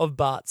character of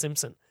Bart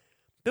Simpson.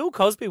 Bill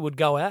Cosby would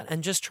go out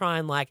and just try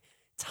and like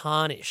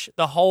tarnish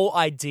the whole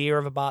idea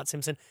of a Bart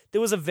Simpson.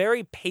 There was a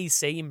very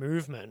PC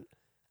movement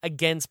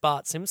against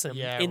Bart Simpson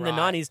in the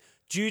right. 90s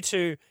due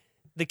to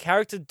the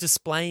character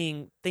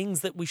displaying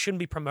things that we shouldn't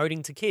be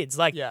promoting to kids.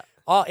 Like,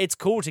 oh, it's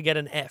cool to get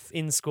an F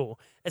in school,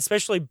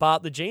 especially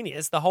Bart the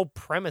Genius. The whole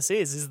premise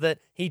is that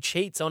he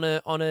cheats on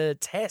a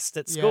test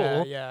at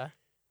school. Yeah.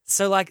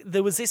 So like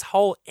there was this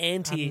whole I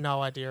anti, have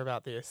no idea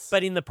about this.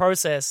 but in the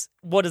process,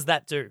 what does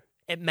that do?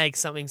 It makes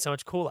something so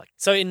much cooler.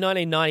 So in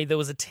 1990, there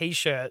was a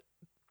T-shirt,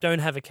 "Don't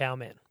Have a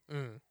Cowman,"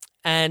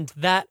 and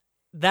that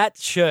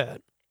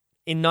shirt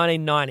in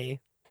 1990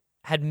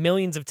 had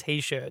millions of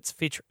T-shirts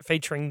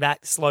featuring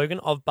that slogan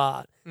of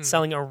Bart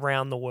selling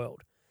around the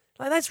world.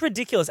 Like that's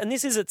ridiculous. And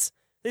this is its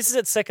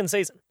second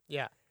season.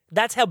 Yeah.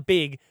 That's how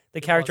big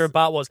the character was. of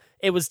Bart was.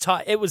 It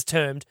was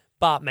termed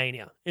Bart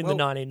Mania in the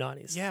Well,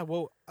 1990s. Yeah,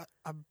 well,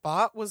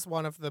 Bart was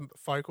one of the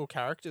focal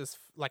characters,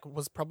 like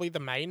was probably the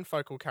main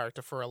focal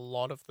character for a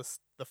lot of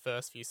the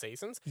first few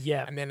seasons.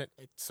 Yeah. And then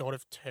it sort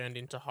of turned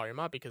into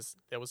Homer because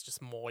there was just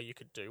more you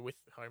could do with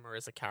Homer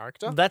as a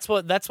character. That's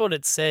what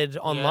it said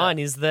online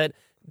is that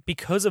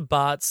because of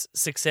Bart's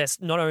success,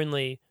 not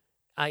only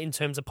in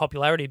terms of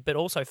popularity, but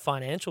also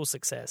financial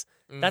success.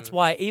 That's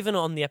why even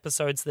on the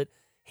episodes that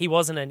he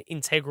wasn't an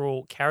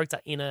integral character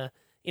in a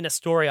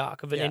story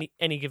arc of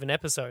any given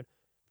episode,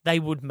 they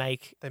would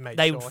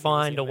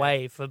find a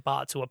way for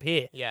Bart to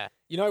appear. Yeah.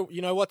 You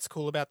know what's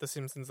cool about The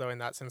Simpsons though in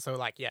that sense? So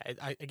like, yeah,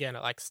 it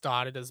like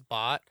started as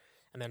Bart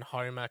and then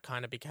Homer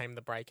kind of became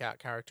the breakout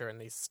character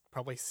and he's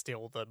probably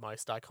still the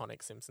most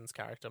iconic Simpsons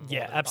character. More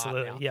Yeah, than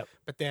absolutely. Bart now. Yep.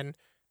 But then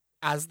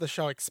as the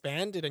show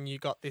expanded and you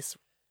got this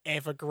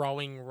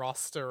ever-growing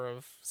roster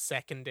of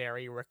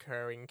secondary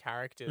recurring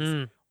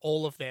characters,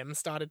 all of them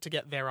started to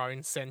get their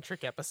own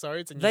centric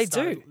episodes.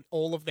 And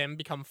all of them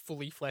become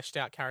fully fleshed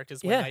out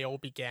characters when they all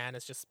began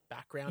as just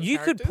background You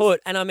characters. could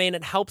put, and I mean,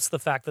 it helps the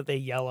fact that they're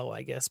yellow,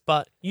 I guess,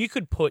 but you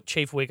could put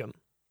Chief Wiggum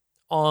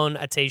on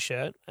a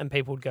T-shirt and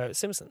people would go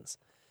Simpsons.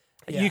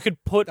 Yeah, You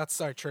could put, That's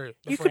so true.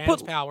 The You could brand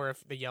put- power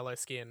of the yellow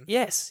skin.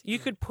 yes, you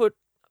could put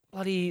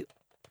bloody,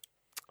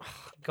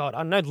 God, I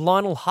don't know,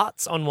 Lionel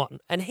Hutz on one,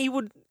 and he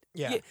would.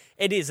 Yeah.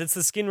 It is. It's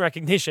the skin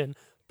recognition,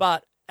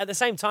 but at the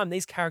same time,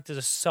 these characters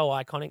are so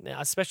iconic now,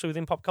 especially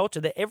within pop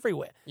culture. They're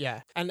everywhere.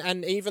 Yeah,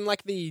 and even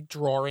like the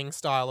drawing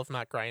style of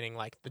Matt Groening,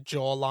 like the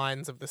jaw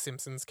lines of the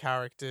Simpsons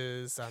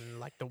characters, and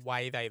like the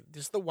way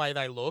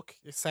they look,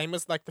 same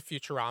as like the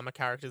Futurama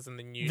characters in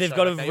the new. They've show.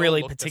 got Like, a they all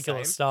really look the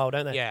particular same. style,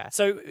 don't they? Yeah.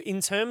 So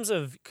in terms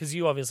of, because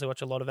you obviously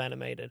watch a lot of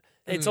animated,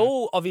 it's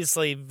all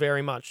obviously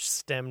very much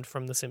stemmed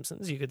from The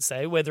Simpsons, you could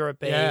say, whether it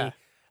be Yeah.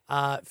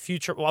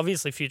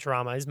 obviously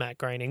Futurama is Matt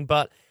Groening,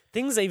 but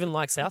things even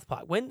like South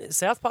Park. When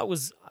South Park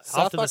was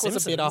South after Park The was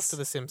Simpsons. a bit after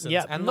The Simpsons,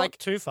 Yeah, and not like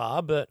too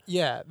far, but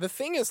yeah, the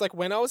thing is, like,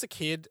 when I was a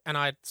kid and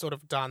I'd sort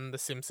of done The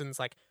Simpsons,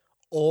 like,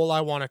 all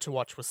I wanted to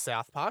watch was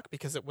South Park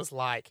because it was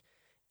like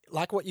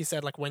what you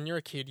said, like, when you're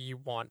a kid, you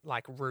want,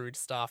 like, rude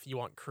stuff, you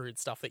want crude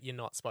stuff that you're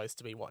not supposed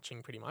to be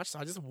watching, pretty much. So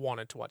I just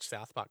wanted to watch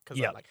South Park because,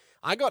 Yep.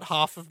 I got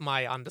half of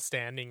my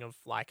understanding of,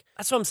 like,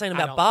 that's what I'm saying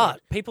about adulthood.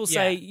 Bart. People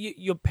say Yeah.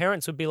 your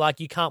parents would be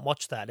like, you can't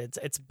watch that.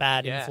 It's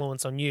bad Yeah.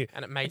 influence on you.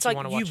 And it made It's you like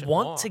wanna you watch it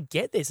want more. to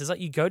get this. It's like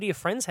you go to your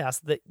friend's house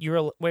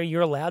where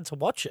you're allowed to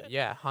watch it.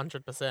 yeah,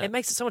 100%. It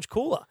makes it so much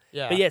cooler.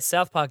 Yeah. But yeah,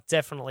 South Park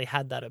definitely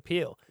had that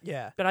appeal.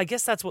 Yeah. But I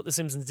guess that's what The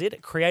Simpsons did.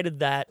 It created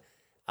that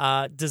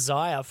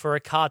desire for a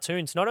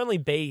cartoon to not only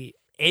be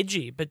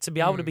edgy, but to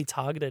be able to be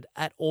targeted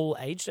at all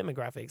age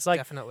demographics. Like,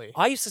 Definitely.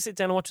 I used to sit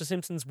down and watch The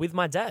Simpsons with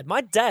my dad.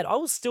 I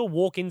will still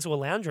walk into a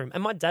lounge room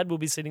and my dad will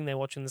be sitting there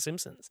watching The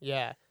Simpsons.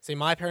 Yeah. See,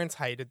 my parents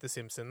hated The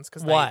Simpsons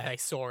because Why? they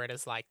saw it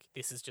as, like,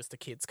 this is just a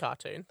kid's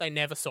cartoon. They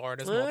never saw it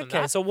as more than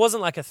Okay, that. so it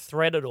wasn't like a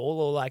threat at all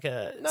or like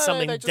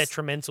something they just-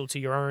 detrimental to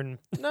your own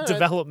No,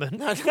 development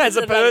no, as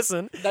a no,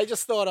 person. They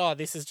just thought, oh,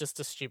 this is just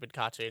a stupid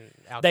cartoon.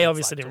 Our They kids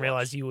obviously like to didn't watch.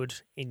 realize you would,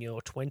 in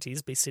your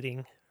 20s, be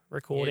sitting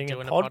recording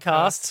doing a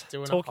podcast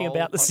doing talking a whole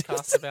about The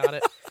podcast Simpsons. about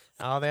it.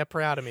 Oh, they're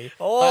proud of me.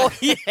 Oh,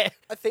 But yeah.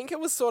 I think it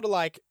was sort of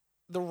like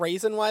the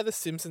reason why The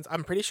Simpsons.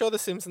 I'm pretty sure The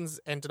Simpsons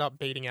ended up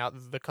beating out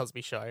The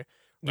Cosby Show, right?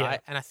 Yeah.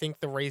 And I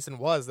think the reason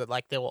was that,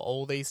 like, there were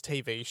all these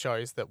TV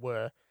shows that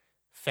were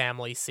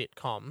family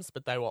sitcoms,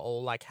 but they were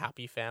all like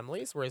happy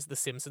families, whereas The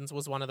Simpsons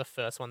was one of the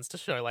first ones to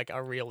show like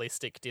a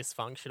realistic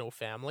dysfunctional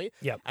family.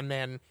 Yep. And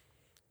then,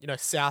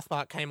 South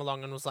Park came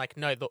along and was like,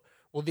 no,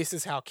 well, this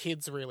is how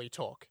kids really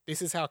talk.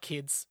 This is how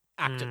kids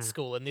act at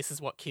school, and this is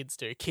what kids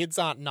do. Kids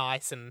aren't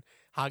nice and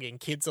hugging.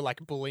 Kids are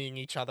like bullying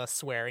each other,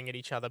 swearing at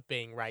each other,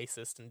 being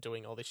racist, and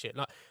doing all this shit.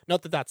 Not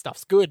that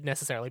stuff's good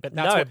necessarily, but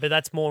that's No, but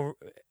that's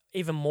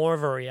even more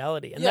of a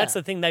reality. And that's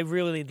Yeah. the thing, they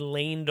really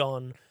leaned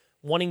on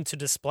wanting to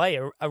display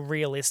a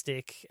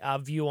realistic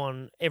view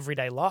on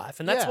everyday life.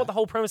 And that's Yeah. what the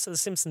whole premise of The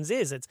Simpsons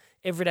is. It's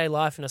everyday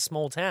life in a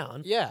small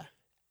town. yeah.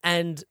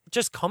 And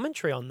just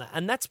commentary on that.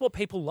 And that's what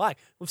people like.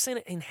 We've seen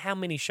it in how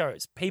many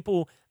shows.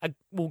 People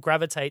will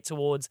gravitate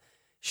towards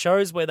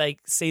shows where they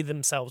see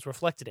themselves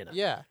reflected in it.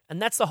 Yeah.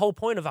 And that's the whole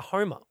point of a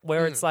Homer,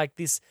 where it's like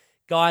this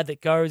guy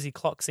that goes, he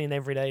clocks in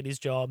every day at his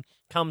job,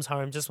 comes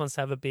home, just wants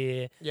to have a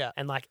beer Yeah.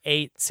 and like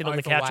eat, sit on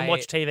the couch and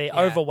watch Overweight. TV,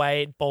 Yeah.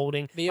 overweight,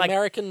 balding. The like,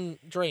 American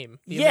dream,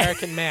 the Yeah.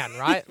 American man,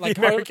 right? The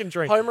American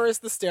dream. Homer is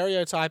the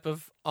stereotype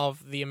of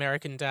the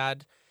American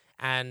dad,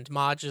 and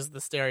Marge is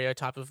the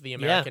stereotype of the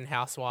American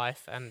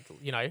housewife, and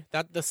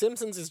that The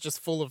Simpsons is just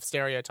full of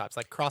stereotypes.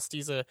 Like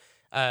Krusty's a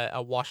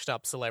washed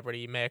up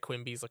celebrity, Mayor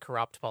Quimby's a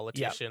corrupt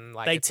politician.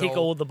 Like they it's tick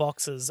all the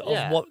boxes of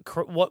Yeah.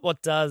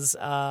 what does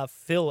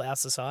fill our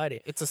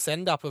society. It's a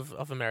send up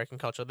of American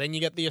culture. Then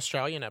you get the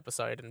Australian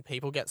episode, and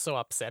people get so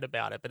upset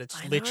about it, but it's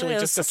I know, literally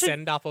it's just a such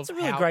send up of It's a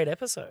really how great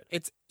episode.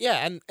 It's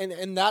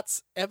and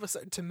that's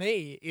episode to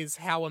me is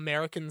how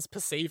Americans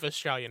perceive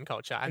Australian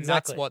culture, and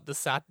Exactly. that's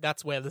what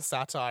that's where the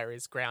satire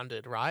is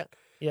grounded, right?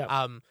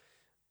 Yeah.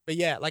 But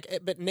yeah,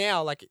 but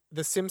now like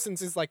The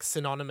Simpsons is like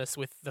synonymous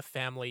with the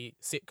family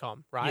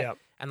sitcom, right? Yep.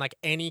 And like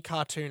any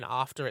cartoon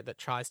after it that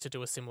tries to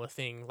do a similar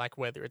thing, like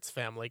whether it's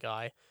Family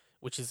Guy,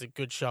 which is a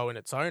good show in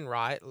its own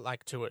right,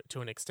 like to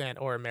an extent,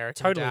 or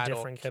American Totally Dad,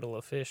 different kettle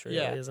of fish, really,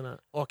 Yeah. isn't it?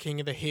 or King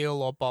of the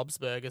Hill, or Bob's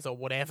Burgers, or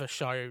whatever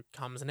show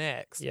comes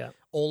next. Yeah.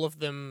 All of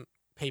them,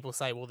 people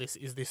say, well, this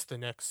the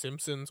next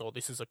Simpsons, or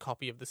this is a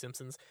copy of The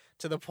Simpsons,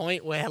 to the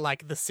point where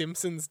like The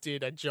Simpsons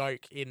did a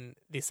joke in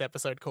this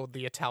episode called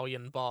The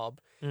Italian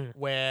Bob,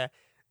 where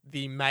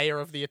the mayor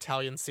of the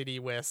Italian city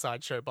where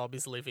Sideshow Bob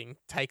is living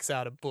takes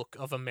out a book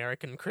of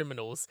American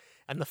criminals,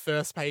 and the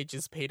first page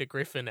is Peter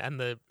Griffin, and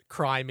the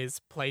crime is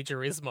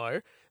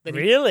plagiarismo. Then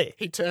Really?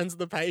 he turns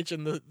the page,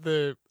 and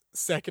the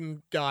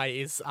second guy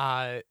is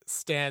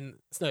Stan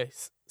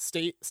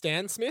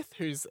Smith,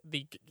 who's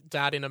the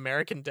dad in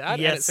American Dad,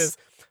 and it Yes. says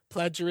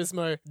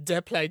plagiarismo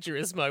de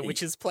plagiarismo,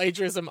 which is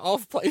plagiarism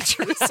of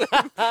plagiarism.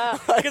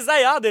 Because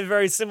they're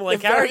very similar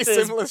They're very characters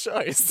similar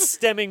shows.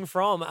 stemming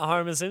from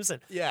Homer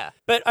Simpson. Yeah.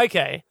 But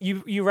okay,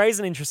 you raise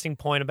an interesting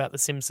point about The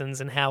Simpsons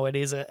and how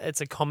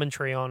it's a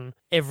commentary on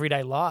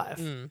everyday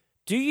life.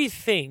 Do you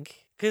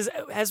think, because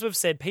as we've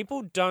said,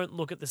 people don't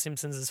look at The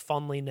Simpsons as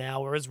fondly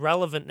now or as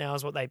relevant now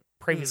as what they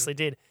previously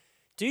did.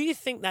 Do you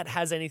think that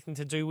has anything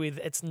to do with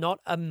it's not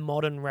a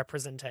modern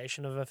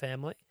representation of a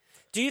family?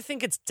 Do you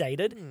think it's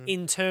dated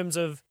in terms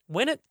of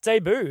when it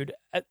debuted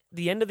at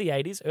the end of the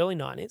 80s, early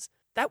 90s?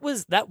 that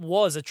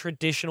was a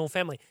traditional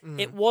family.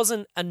 It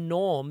wasn't a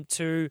norm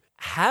to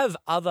have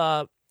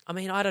other. I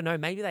mean, I don't know.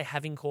 Maybe they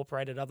have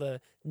incorporated other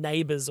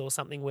neighbors or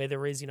something where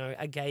there is,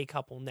 a gay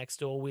couple next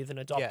door with an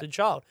adopted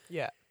child.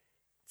 Yeah.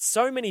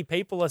 So many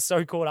people are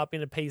so caught up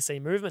in a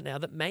PC movement now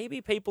that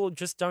maybe people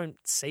just don't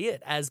see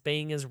it as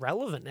being as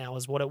relevant now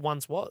as what it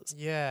once was.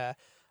 Yeah.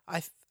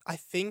 I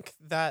think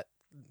that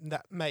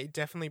may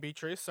definitely be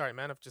true. Sorry,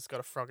 man. I've just got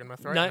a frog in my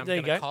throat. No, and I'm there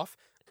you gonna go. cough.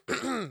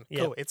 Yeah.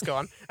 Cool. It's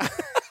gone.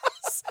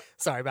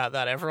 Sorry about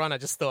that, everyone. I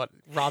just thought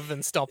rather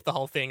than stop the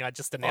whole thing, I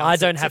just announced. I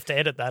don't have to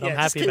edit that. I'm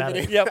Yeah, just happy keep about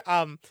it. in.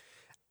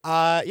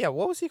 Yep. Yeah.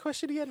 What was your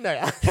question again? No.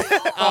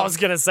 I was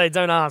gonna say,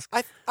 don't ask.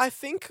 I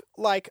think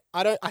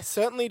I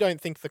certainly don't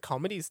think the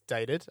comedy's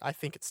dated. I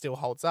think it still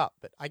holds up.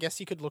 But I guess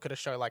you could look at a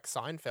show like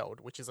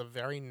Seinfeld, which is a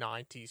very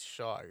 90s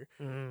show.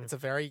 It's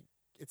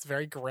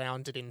very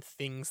grounded in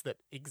things that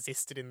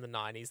existed in the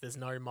 90s. There's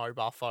no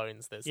mobile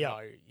phones. There's no,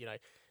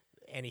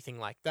 anything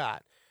like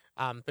that.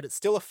 But it's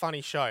still a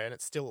funny show, and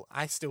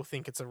I still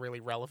think it's a really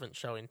relevant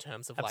show in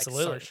terms of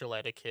Absolutely. like social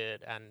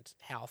etiquette and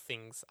how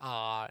things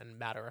are and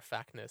matter of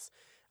factness.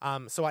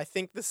 So I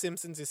think The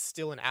Simpsons is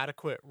still an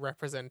adequate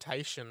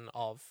representation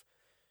of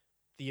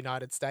the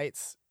United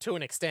States to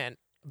an extent,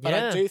 but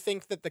I do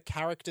think that the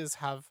characters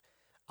have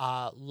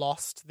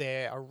lost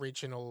their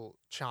original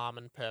charm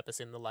and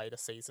purpose in the later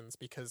seasons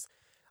because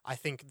I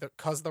think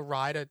because the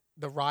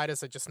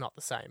writers are just not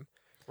the same,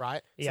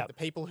 right? So the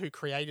people who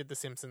created The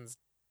Simpsons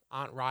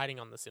aren't writing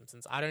on The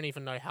Simpsons. I don't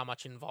even know how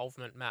much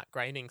involvement Matt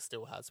Groening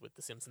still has with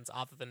The Simpsons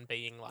other than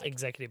being like...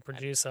 Executive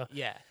producer.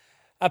 Yeah.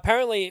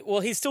 Apparently, well,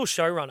 he's still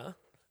showrunner.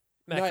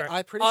 No,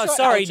 I'm pretty Oh, sure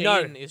sorry,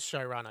 Al Jean is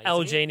showrunner.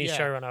 Al isn't he? Jean is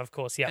showrunner, of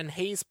course, yeah. And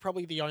he's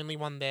probably the only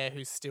one there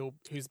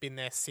who's been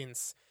there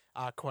since,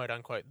 quote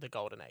unquote, the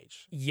golden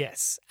age.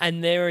 Yes,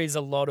 and there is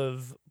a lot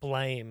of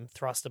blame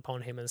thrust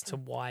upon him as to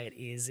why it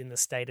is in the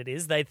state it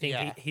is. They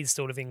think he's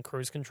sort of in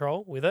cruise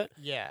control with it.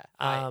 Yeah.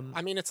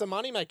 I mean, it's a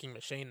money-making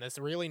machine. There's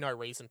really no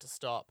reason to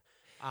stop.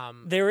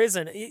 There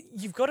isn't.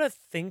 You've got to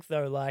think,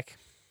 though, like,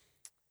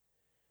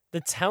 the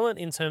talent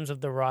in terms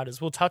of the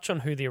writers, we'll touch on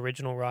who the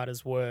original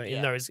writers were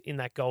in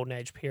that golden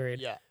age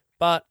period. Yeah.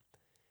 But,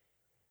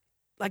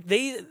 like,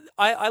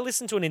 I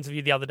listened to an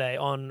interview the other day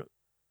on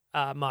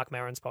Mark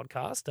Maron's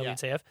podcast,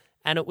 WTF,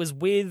 and it was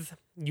with,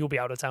 you'll be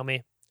able to tell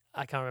me,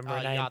 I can't remember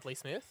her name. Yardley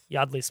Smith.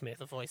 Yardley Smith.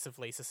 The voice of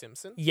Lisa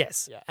Simpson.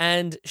 Yes. Yeah.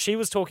 And she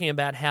was talking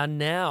about how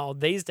now,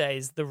 these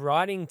days, the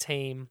writing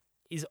team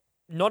is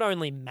not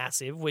only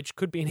massive, which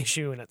could be an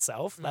issue in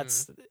itself.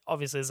 That's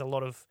obviously there's a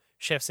lot of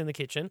chefs in the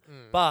kitchen,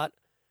 but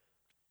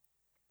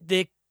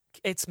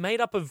it's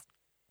made up of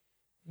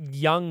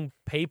young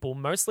people,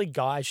 mostly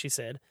guys, she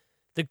said,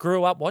 that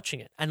grew up watching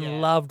it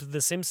and loved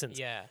The Simpsons.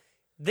 Yeah.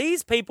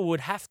 These people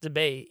would have to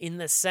be in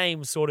the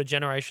same sort of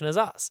generation as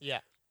us.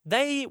 Yeah.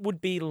 They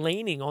would be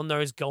leaning on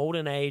those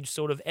golden age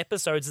sort of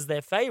episodes as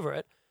their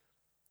favorite.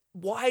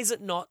 Why is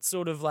it not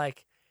sort of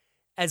like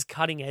as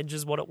cutting edge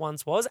as what it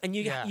once was? And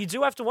you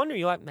do have to wonder,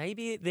 you're like,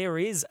 maybe there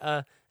is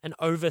an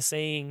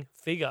overseeing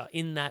figure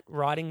in that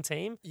writing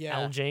team. Yeah.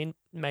 Al Jean,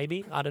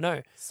 maybe. I don't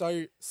know.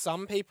 So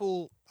some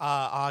people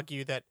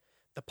argue that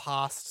the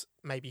past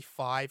maybe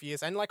 5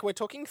 years, and like we're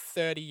talking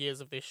 30 years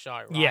of this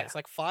show, right? Yeah. It's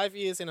like 5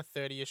 years in a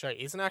 30-year show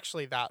isn't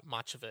actually that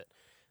much of it.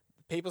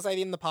 People say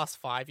that in the past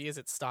 5 years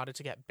it started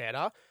to get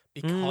better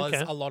because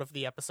a lot of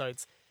the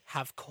episodes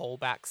have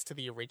callbacks to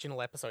the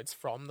original episodes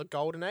from the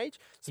golden age.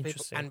 So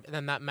Interesting. and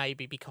then that may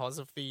be because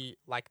of the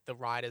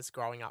writers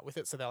growing up with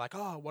it. So they're like,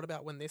 oh, what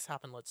about when this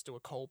happened? Let's do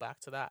a callback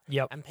to that.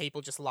 Yep. And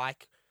people just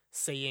like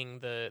seeing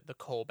the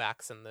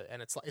callbacks and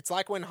it's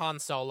like when Han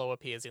Solo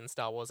appears in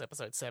Star Wars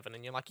Episode 7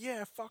 and you're like,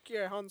 yeah, fuck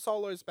yeah, Han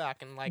Solo's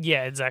back, and like,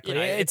 Yeah, exactly. you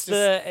know, it's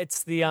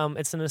just-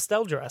 the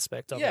nostalgia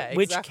aspect of Yeah, it,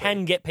 which exactly.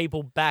 can get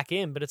people back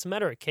in, but it's a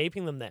matter of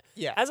keeping them there.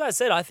 Yeah. As I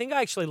said, I think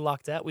I actually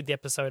lucked out with the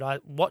episode I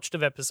watched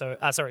of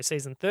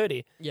season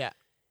 30. yeah,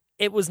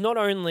 It was not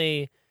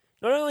only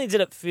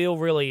did it feel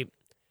really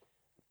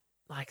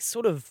like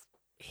sort of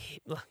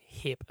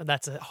hip.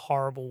 That's a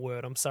horrible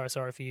word. I'm so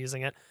sorry for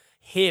using it.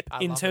 Hip I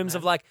in love it, terms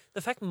of man. like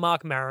the fact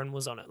Mark Maron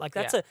was on it. Like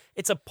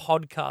it's a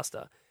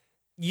podcaster.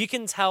 You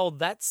can tell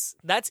that's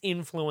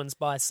influenced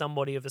by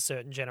somebody of a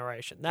certain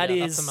generation.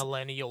 that's a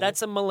millennial.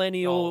 That's a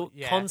millennial Oh,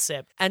 yeah.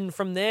 concept. And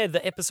from there,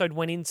 the episode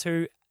went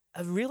into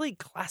a really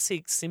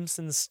classic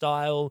Simpsons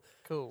style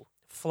cool.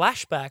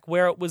 flashback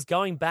where it was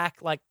going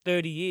back like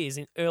 30 years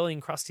early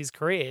in Krusty's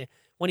career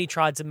when he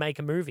tried to make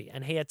a movie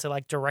and he had to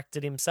like direct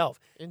it himself.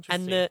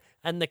 Interesting.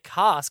 And the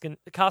cast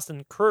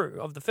and crew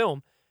of the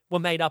film were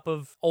made up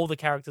of all the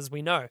characters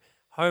we know.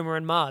 Homer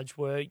and Marge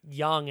were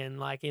young and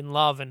like in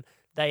love, and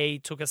they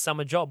took a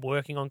summer job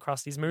working on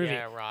Krusty's movie.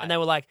 Yeah, right. And they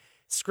were like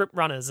script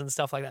runners and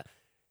stuff like that.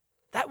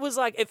 That was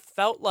like, it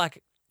felt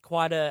like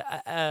quite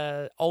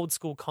a old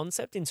school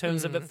concept in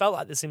terms of it felt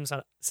like the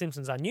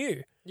Simpsons I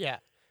knew. Yeah.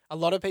 a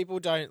lot of people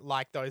don't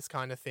like those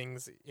kind of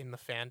things in the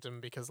fandom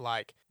because,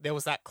 like, there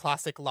was that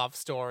classic love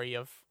story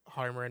of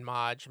Homer and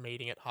Marge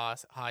meeting at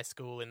high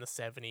school in the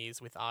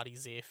 70s with Artie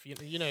Ziff.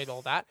 You know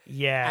all that.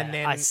 Yeah, And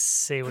then- I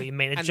see what you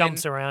mean. It and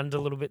jumps then- around a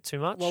little bit too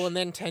much. Well, and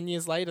then 10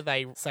 years later,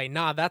 they say,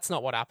 nah, that's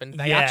not what happened.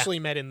 They Yeah. actually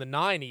met in the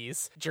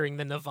 90s during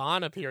the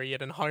Nirvana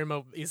period, and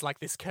Homer is like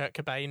this Kurt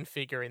Cobain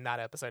figure in that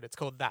episode. It's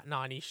called That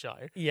 90s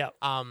Show. yeah.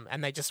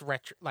 And they just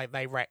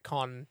they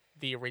retcon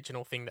the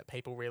original thing that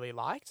people really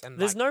liked. And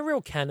There's like, no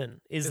real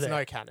canon, is there's there?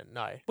 no canon,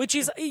 no. Which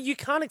is, you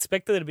can't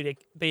expect there to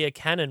be a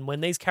canon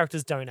when these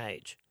characters don't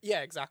age. Yeah,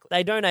 exactly.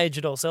 They don't age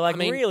at all. So, like, I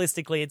mean-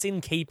 realistically, it's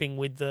in keeping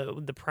with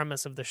the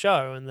premise of the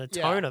show and the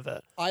Yeah. tone of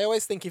it. I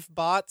always think if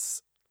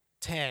Bart's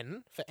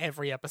 10 for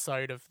every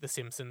episode of The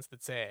Simpsons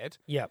that's aired,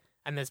 Yep.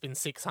 and there's been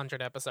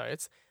 600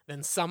 episodes,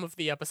 then some of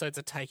the episodes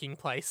are taking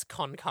place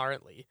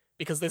concurrently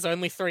because there's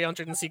only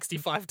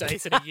 365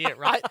 days in a year,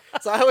 right?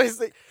 So I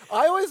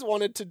always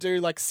wanted to do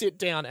like sit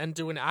down and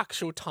do an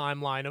actual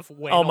timeline of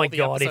when. Oh all my the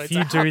God, if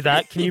episodes you are do that,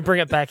 happening. can you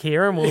bring it back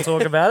here and we'll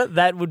talk about it?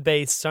 That would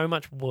be so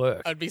much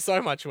work. It'd be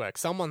so much work.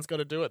 Someone's got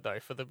to do it though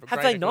for the Have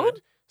greater they not?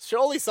 good.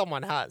 Surely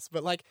someone has,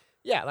 but like,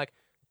 yeah, like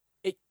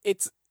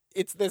it's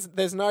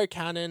there's no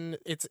canon.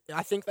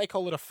 I think they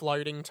call it a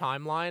floating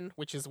timeline,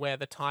 which is where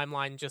the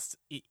timeline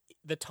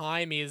the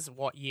time is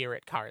what year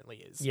it currently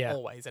is, Yeah.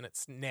 always, and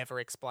it's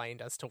never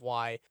explained as to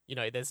why,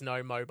 there's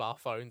no mobile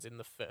phones in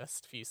the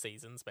first few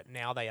seasons, but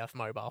now they have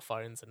mobile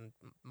phones and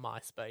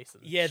MySpace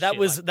and Yeah, that shit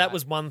was like that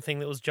was one thing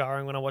that was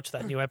jarring when I watched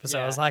that new episode.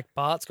 I Yeah. was like,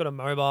 Bart's got a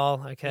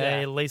mobile,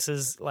 okay. Yeah.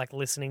 Lisa's like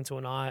listening to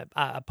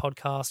a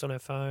podcast on her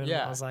phone.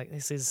 Yeah. I was like,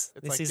 this is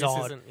It's like, this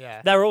odd. isn't-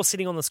 yeah. They were all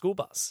sitting on the school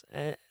bus,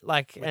 their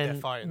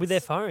phones. with their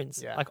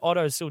phones. Yeah. Like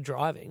Otto's still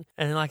driving,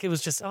 and like it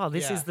was just,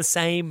 this Yeah. is the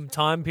same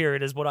time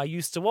period as what I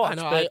used to watch. I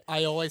know. but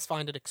I always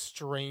find it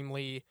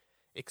extremely,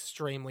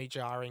 extremely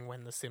jarring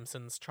when The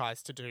Simpsons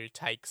tries to do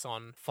takes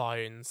on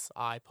phones,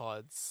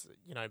 iPods,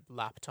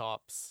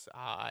 laptops,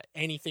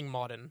 anything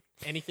modern,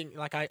 anything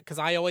because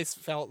I always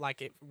felt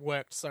like it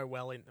worked so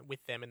well with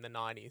them in the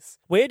 90s.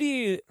 where do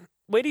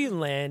you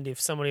land if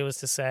somebody was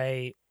to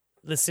say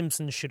The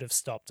Simpsons should have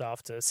stopped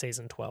after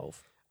season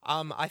 12?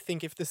 I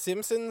think if The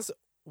Simpsons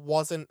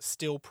wasn't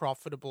still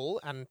profitable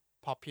and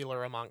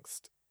popular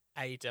amongst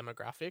a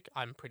demographic,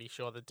 I'm pretty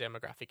sure the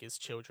demographic is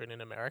children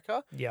in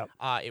America. Yep.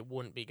 It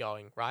wouldn't be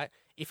going, right?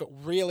 If it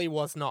really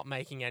was not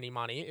making any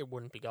money, it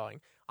wouldn't be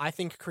going. I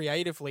think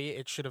creatively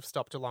it should have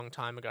stopped a long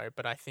time ago,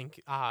 but I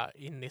think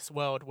in this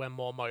world we're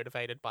more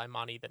motivated by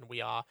money than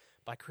we are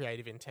by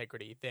creative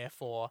integrity.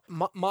 Therefore,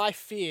 my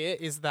fear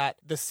is that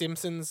The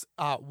Simpsons,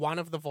 one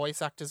of the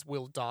voice actors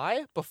will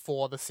die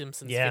before The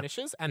Simpsons Yeah.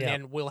 finishes, and Yeah.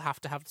 then we'll have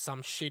to have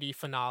some shitty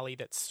finale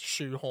that's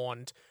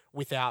shoehorned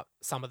without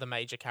some of the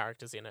major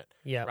characters in it.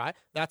 Yeah. Right?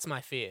 That's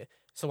my fear.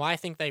 So I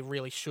think they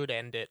really should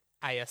end it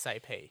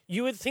ASAP.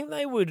 You would think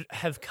they would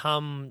have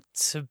come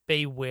to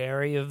be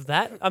wary of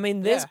that. I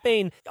mean, there's Yeah.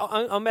 been.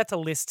 I'm about to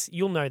list.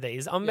 You'll know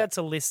these. I'm Yeah. about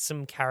to list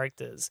some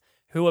characters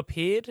who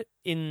appeared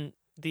in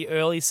the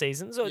early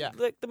seasons, or Yeah.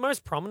 the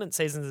most prominent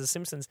seasons of The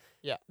Simpsons.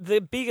 Yeah. The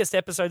biggest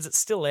episodes that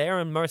still air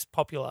and most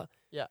popular.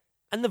 Yeah.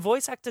 And the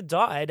voice actor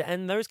died,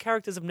 and those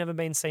characters have never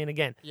been seen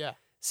again. Yeah.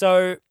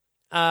 So,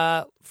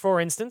 for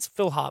instance,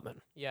 Phil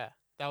Hartman. Yeah.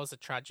 That was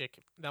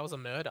a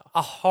murder.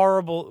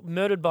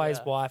 Murdered by his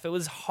Yeah. wife. It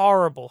was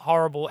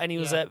horrible. And he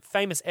was Yeah. a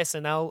famous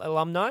SNL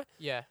alumni.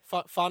 Yeah.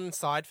 Fun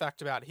side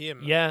fact about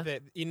him. Yeah.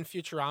 That in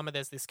Futurama,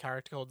 there's this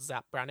character called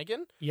Zap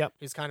Brannigan, Yep.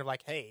 who's kind of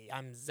like, hey,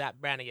 I'm Zap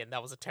Brannigan.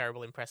 That was a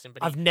terrible impression.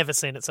 But I've never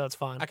seen it, so it's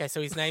fine. okay,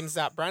 so his name's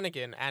Zap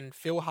Brannigan, and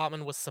Phil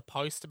Hartman was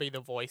supposed to be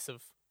the voice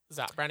of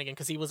Zap Brannigan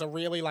because he was a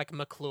really like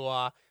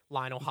McClure,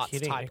 Lionel Hutz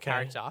kidding? type Okay.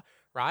 character,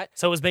 right?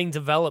 So it was being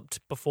developed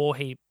before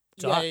he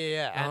died.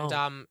 Yeah.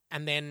 Oh.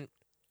 And then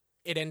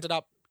it ended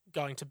up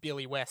going to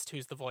Billy West,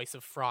 who's the voice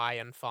of Fry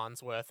and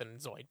Farnsworth and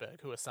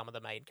Zoidberg, who are some of the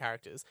main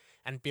characters.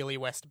 And Billy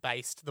West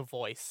based the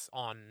voice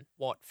on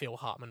what Phil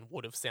Hartman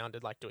would have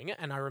sounded like doing it.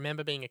 And I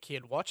remember being a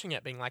kid watching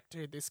it, being like,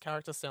 dude, this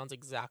character sounds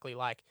exactly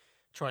like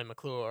Troy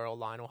McClure or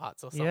Lionel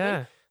Hutz or something.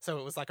 Yeah. So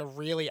it was like a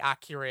really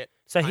accurate.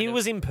 So kind he of-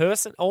 was he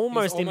was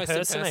almost almost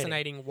impersonating.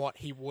 impersonating what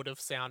he would have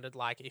sounded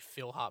like if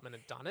Phil Hartman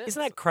had done it.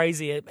 Isn't that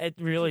crazy? It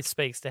really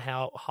speaks to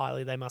how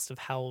highly they must have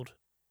held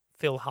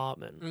Phil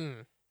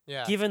Hartman.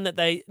 Yeah. Given that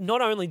they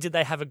not only did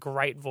they have a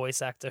great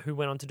voice actor who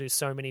went on to do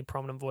so many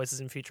prominent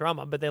voices in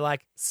Futurama, but they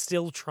like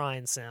still try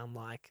and sound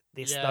like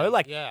this Yeah, though.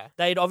 Like yeah.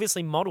 they'd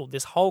obviously modeled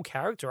this whole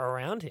character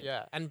around him.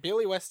 Yeah, and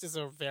Billy West is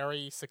a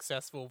very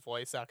successful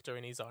voice actor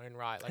in his own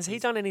right. Like Has he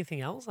he's- done anything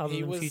else other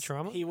he than was,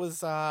 Futurama? He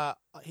was.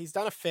 He's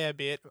done a fair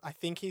bit. I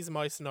think his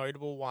most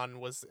notable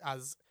one was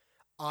as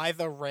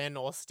either Ren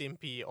or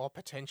Stimpy, or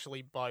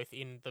potentially both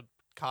in the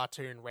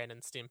cartoon Ren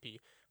and Stimpy.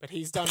 But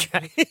he's done.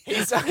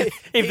 He's,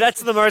 If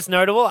that's the most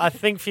notable, I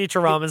think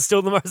Futurama is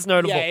still the most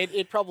notable. yeah,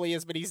 it probably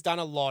is. But he's done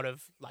a lot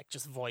of like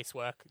just voice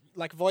work.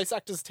 Like voice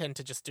actors tend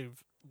to just do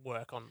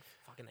work on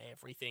fucking fucking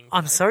everything.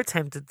 I'm so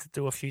tempted to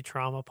do a few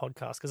trauma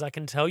podcasts because I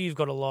can tell you've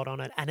got a lot on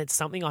it, and it's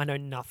something I know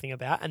nothing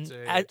about. And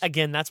Dude.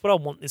 again, that's what I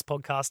want this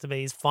podcast to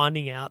be: is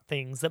finding out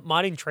things that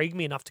might intrigue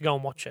me enough to go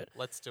and watch it.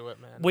 Let's do it,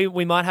 man.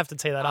 We might have to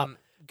tee that up.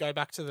 Go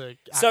back to the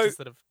So, actors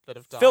that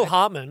have died. Phil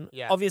Hartman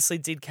Yeah. obviously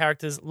did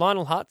characters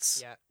Lionel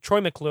Hutz, Yeah. Troy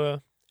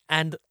McClure,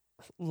 and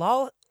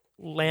Lyle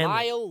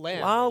Landley.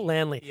 Lyle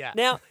Landley. Yeah.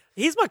 Now,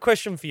 here's my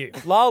question for you.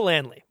 Lyle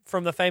Landley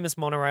from the famous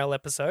monorail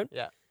episode.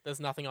 Yeah.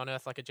 There's nothing on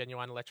earth like a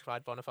genuine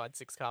electrified bona fide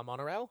 6-car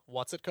monorail.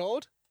 What's it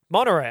called?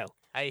 Monorail.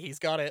 Hey, he's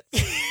got it.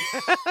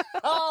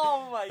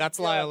 Oh my That's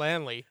Lyle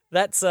Landley.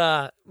 That's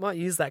might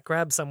use that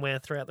grab somewhere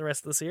throughout the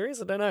rest of the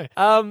series. I don't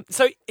know.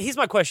 So here's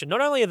my question.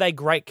 Not only are they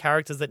great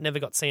characters that never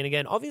got seen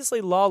again, obviously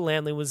Lyle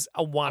Landley was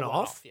a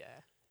one-off. Yeah.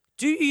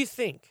 Do you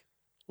think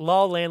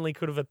Lyle Landley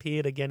could have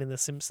appeared again in The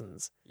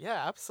Simpsons?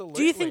 Yeah, absolutely.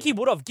 Do you think he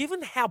would have,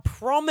 given how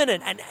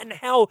prominent and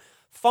how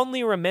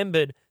fondly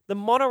remembered the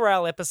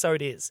monorail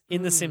episode is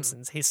in The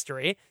Simpsons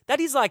history?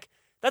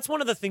 That's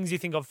one of the things you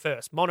think of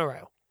first,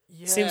 monorail.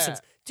 Yeah.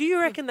 Simpsons. Do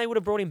you reckon they would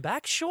have brought him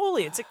back?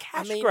 Surely, it's a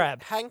cash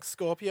grab. Hank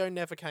Scorpio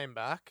never came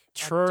back.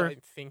 True. I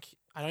don't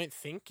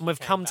think he We've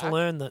came come back. to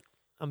learn that.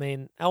 I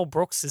mean, Al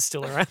Brooks is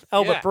still around.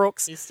 Albert Yeah,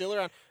 Brooks. He's still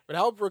around. But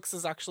Al Brooks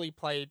has actually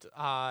played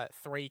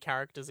 3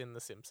 characters in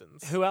The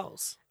Simpsons. Who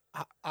else?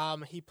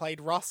 He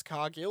played Russ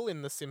Cargill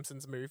in the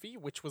Simpsons movie,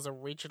 which was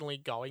originally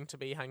going to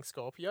be Hank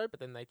Scorpio, but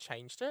then they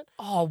changed it.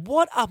 Oh,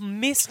 what a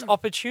missed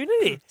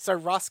opportunity. So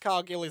Russ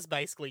Cargill is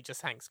basically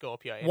just Hank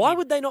Scorpio. and Why he-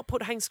 would they not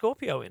put Hank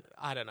Scorpio in?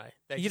 I don't know.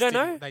 You don't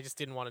know? They just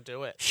didn't want to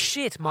do it.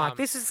 Shit, Mike.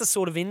 This is the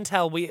sort of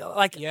intel we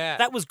like. Yeah.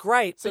 That was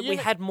great, So but you we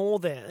know- had more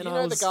there. And You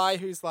know the guy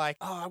who's like,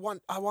 oh, I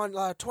want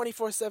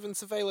 24/7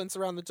 surveillance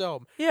around the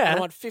dome. Yeah. And I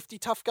want 50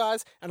 tough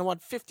guys, and I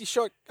want 50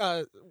 short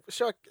soft.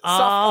 Oh, And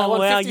I want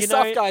well, 50 you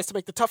soft know- guys to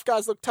make the tough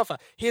guys look tougher.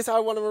 Here's how I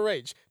want them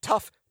arranged: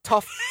 tough,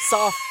 soft,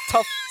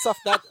 tough.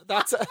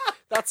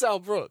 That's Al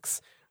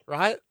Brooks,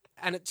 right?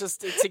 And it's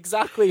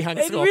exactly Hank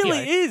It Scorpio.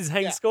 really is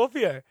Hank Yeah.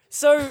 Scorpio.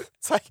 So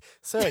It's like,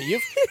 sir,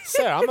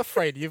 I'm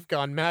afraid you've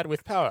gone mad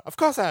with power. Of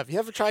course I have. You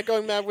ever tried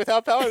going mad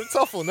without power? It's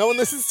awful. No one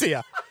listens to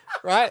you,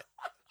 right?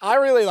 I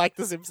really like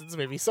the Simpsons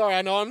movie. Sorry,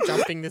 I know I'm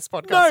jumping this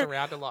podcast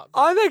around a lot.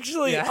 but- I'm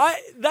actually Yeah.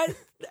 that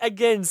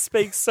again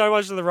speaks so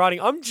much to the writing.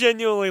 I'm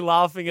genuinely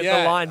laughing at the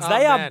Yeah. lines. Oh,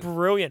 they are man.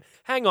 brilliant.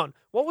 Hang on.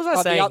 What was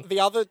I saying? the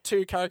other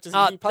 2 characters,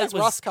 he plays that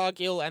was- Russ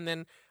Cargill, and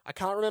then I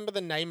can't remember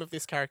the name of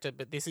this character,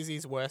 but this is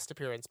his worst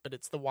appearance. But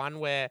it's the one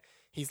where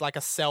he's like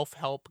a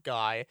self-help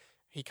guy.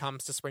 He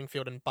comes to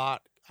Springfield, and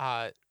Bart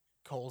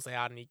calls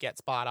out, and he gets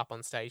Bart up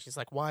on stage. He's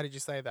like, "Why did you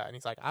say that?" And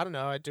he's like, "I don't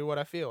know. I do what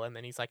I feel." And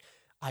then he's like,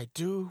 "I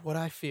do what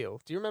I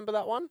feel." Do you remember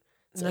that one?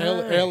 It's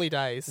No. early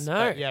days.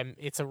 No. But yeah,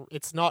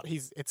 it's not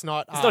his. It's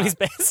not. It's not his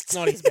best. It's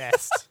not his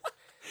best.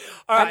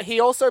 All And right. he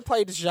also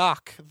played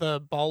Jacques, the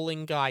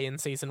bowling guy in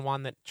season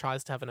 1 that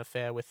tries to have an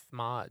affair with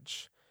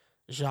Marge.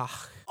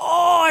 Jacques.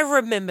 Oh, I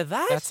remember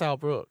that. That's Al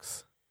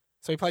Brooks.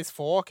 So he plays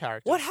 4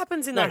 characters. What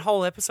happens in No. that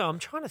whole episode? I'm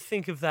trying to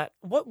think of that.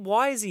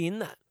 Why is he in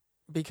that?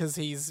 Because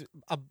he's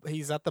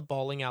at the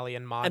bowling alley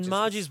and Marge. And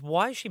Marge is,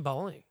 why is she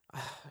bowling?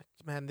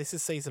 Man, this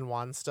is season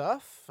 1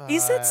 stuff.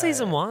 Is that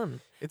season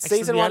 1? It's Actually,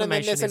 season the 1, and then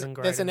animation isn't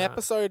great there's in an that.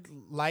 episode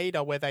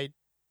later where they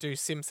do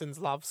Simpsons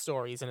love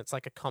stories, and it's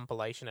like a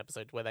compilation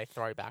episode where they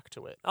throw back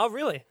to it. Oh,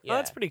 really? Yeah. Oh,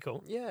 that's pretty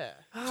cool. Yeah.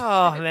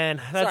 Oh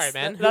man, Sorry,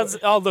 man.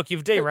 Oh, look,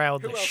 you've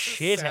derailed who the else has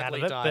shit out of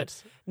sadly it. died?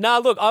 But no,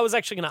 look, I was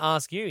actually going to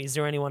ask you: is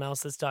there anyone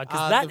else that's died?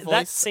 Because The that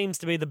voice- seems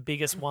to be the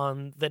biggest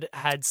one that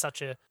had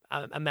such a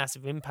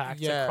massive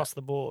impact Yeah. across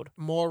the board.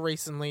 More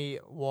recently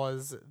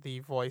was the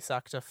voice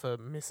actor for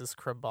Mrs.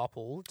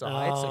 Krabappel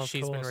died, Oh, so of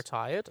she's been course.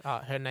 retired.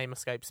 Her name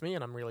escapes me,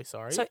 and I'm really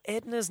sorry. So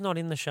Edna's not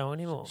in the show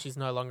anymore. She's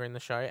no longer in the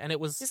show, and it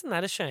was Isn't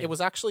that a shame? it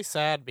was actually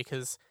sad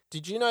because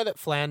did you know that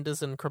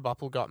Flanders and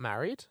Krabappel got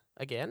married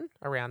again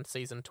around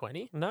season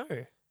 20? No.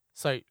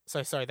 So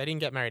sorry, they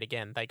didn't get married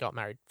again. They got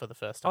married for the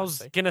first I time. was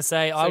see. gonna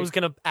say I was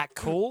gonna act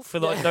cool for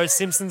those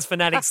Simpsons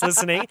fanatics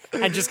listening,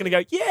 and just gonna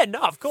go, yeah, no,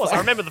 of course, I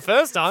remember the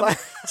first time.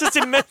 just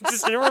didn't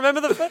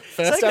remember the First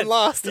second. and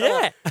last.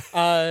 Yeah.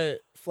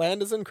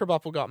 Flanders and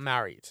Krabappel got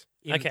married.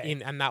 Okay.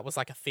 And that was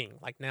like a thing.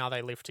 Like now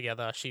they live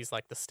together. She's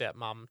like the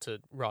stepmom to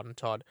Rod and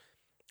Todd.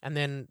 And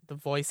then the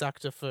voice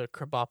actor for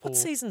Krabappel. What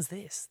season's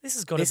this? This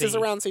has got to be. This is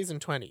around season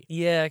 20.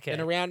 Yeah. Okay.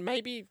 And around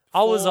maybe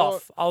I was 4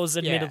 off. I was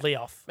admittedly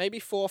off. Maybe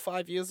 4 or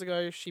 5 years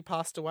ago, she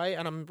passed away,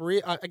 and I'm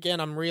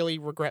really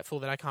regretful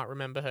that I can't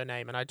remember her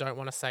name, and I don't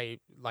want to say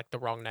like the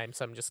wrong name,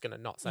 so I'm just gonna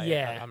not say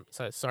Yeah. it. I'm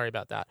so sorry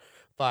about that.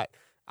 But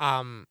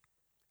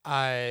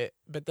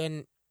but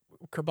then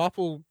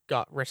Krabappel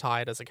got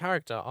retired as a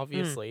character,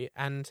 obviously,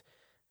 and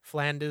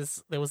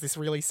Flanders. There was this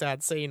really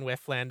sad scene where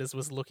Flanders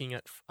was looking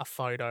at a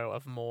photo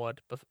of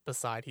Maud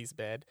beside his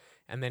bed,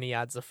 and then he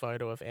adds a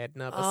photo of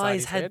Edna beside Oh,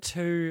 he's his had bed.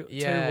 two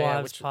Yeah,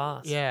 wives which-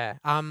 pass. Yeah.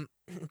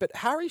 But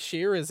Harry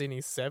Shearer's in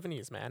his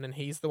 70s, man, and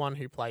he's the one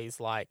who plays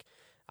like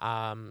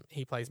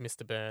He plays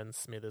Mr. Burns,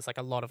 Smithers, like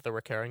a lot of the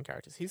recurring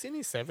characters. He's in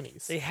his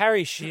 70s. See,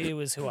 Harry Shearer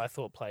was who I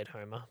thought played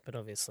Homer, but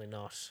obviously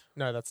not.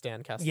 No, that's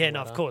Dan Castellaneta. Yeah,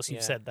 no, of course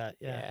you've said that.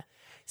 Yeah. Yeah.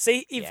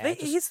 See, if Yeah,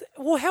 he's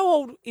well, how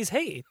old is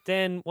he?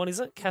 Dan, what is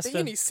it? Being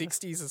in his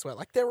 60s as well.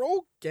 Like, they're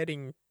all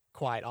getting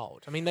quite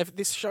old. I mean,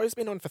 this show's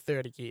been on for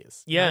 30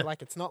 years. You know, Yeah.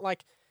 like, it's not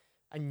like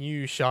a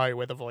new show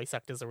where the voice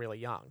actors are really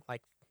young.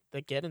 Like,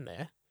 they're getting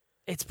there.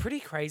 It's pretty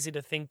crazy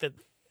to think that,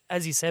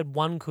 as you said,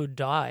 one could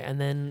die, and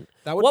then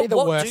That would be the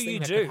what worst do thing you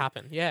that do? could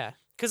happen. Yeah.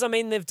 Because I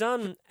mean, they've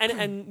done,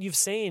 and you've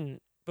seen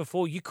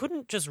before. You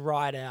couldn't just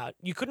write out.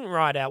 You couldn't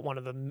write out one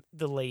of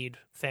the lead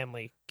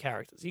family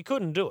characters. You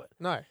couldn't do it.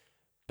 No.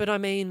 But I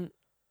mean,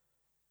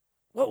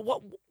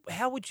 what?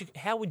 How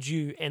would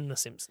you end The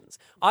Simpsons?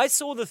 I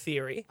saw the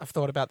theory. I've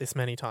thought about this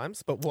many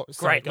times, but what?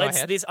 Great. Go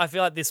ahead. I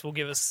feel like this will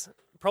give us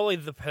probably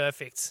the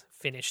perfect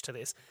finish to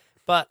this.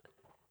 But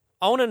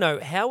I want to know,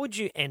 how would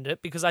you end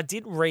it? Because I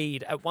did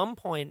read at one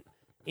point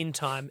in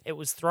time, it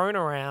was thrown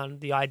around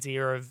the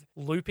idea of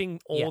looping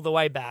all the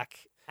way back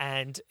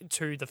and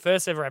to the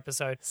first ever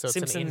episode. So it's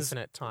an Simpsons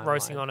infinite timeline.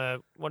 roasting on a,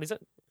 what is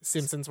it?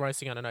 Simpsons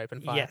roasting on an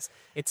open fire. Yes.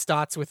 It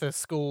starts with a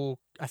school,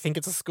 I think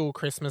it's a school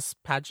Christmas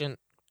pageant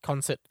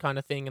concert kind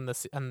of thing,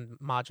 and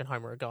Marge and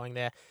Homer are going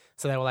there.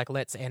 So they were like,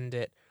 let's end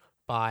it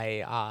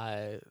by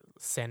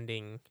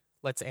sending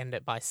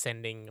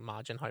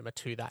Marge and Homer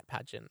to that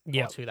pageant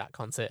or to that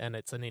concert, and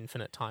it's an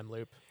infinite time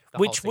loop. The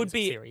Which whole would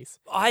thing's a be, series.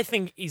 I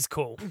think, is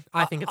cool.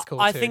 I think it's cool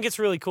I too. think it's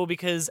really cool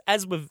because,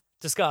 as we've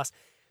discussed,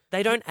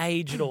 they don't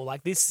age at all.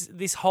 Like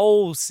this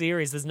whole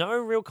series, there's no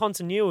real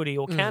continuity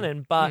or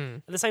canon, but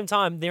at the same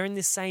time, they're in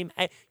this same.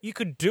 You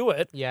could do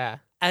it Yeah.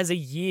 as a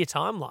year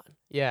timeline.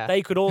 Yeah.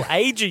 They could all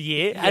age a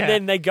year, and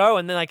then they go,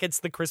 and then like it's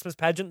the Christmas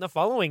pageant the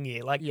following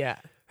year. Like, Yeah.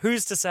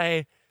 who's to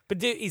say?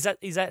 But is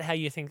that how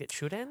you think it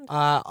should end?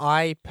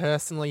 I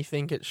personally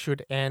think it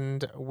should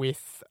end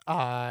with,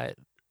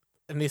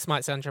 and this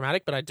might sound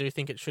dramatic, but I do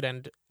think it should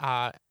end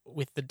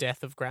with the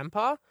death of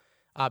Grandpa,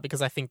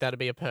 because I think that'd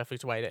be a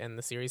perfect way to end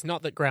the series.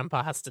 Not that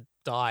Grandpa has to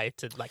die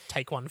to like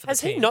take one for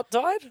Has the team. he not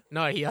died?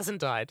 No, he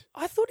hasn't died.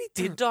 I thought he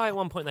did die at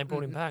one point. They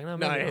brought him back. No,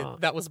 maybe No,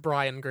 not. that was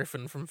Brian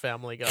Griffin from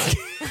Family Guy.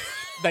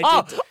 They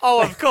Oh, did,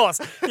 of course.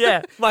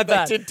 Yeah, my they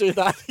bad. did do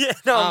that. Yeah,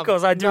 no, of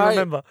course, I do no,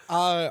 remember.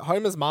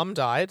 Homer's mum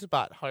died,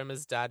 but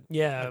Homer's dad,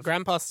 Yeah.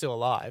 Grandpa's still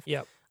alive.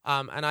 Yep.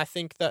 And I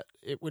think that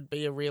it would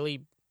be a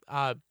really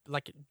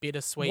like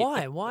bittersweet.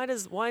 Why? Why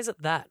is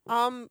it that?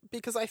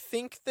 Because I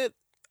think that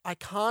I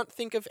can't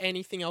think of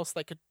anything else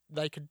they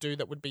could do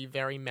that would be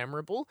very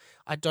memorable.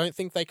 I don't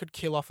think they could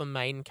kill off a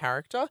main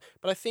character,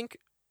 but I think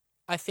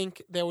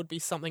there would be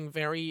something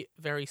very,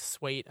 very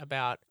sweet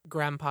about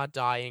Grandpa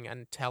dying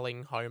and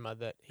telling Homer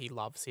that he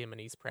loves him and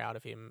he's proud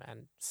of him,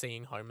 and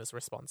seeing Homer's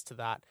response to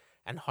that,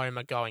 and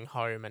Homer going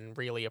home and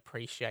really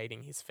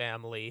appreciating his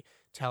family,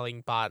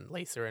 telling Bart and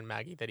Lisa and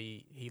Maggie that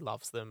he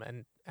loves them,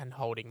 and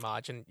holding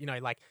Marge, and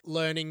like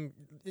learning.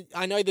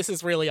 I know this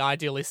is really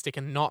idealistic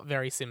and not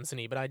very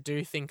Simpson-y, but I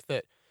do think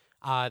that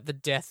the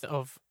death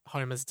of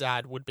Homer's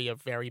dad would be a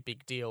very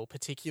big deal,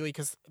 particularly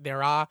because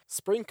there are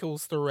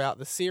sprinkles throughout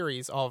the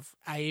series of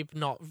Abe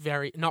not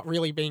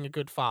really being a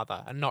good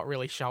father and not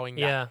really showing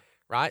that. Yeah.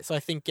 Right? So I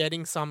think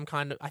getting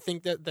I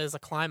think that there's a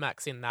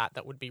climax in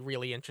that would be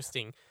really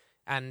interesting.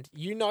 And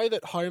that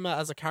Homer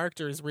as a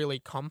character is really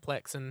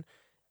complex, and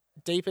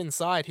deep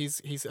inside he's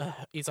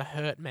a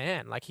hurt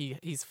man. Like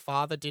his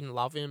father didn't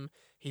love him,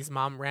 his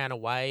mum ran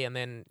away and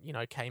then,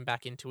 came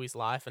back into his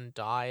life and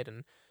died,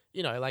 and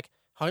like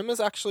Homer's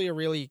actually a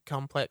really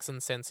complex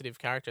and sensitive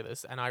character.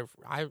 And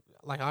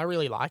I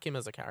really like him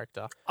as a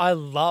character. I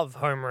love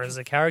Homer as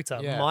a character.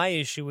 Yeah. My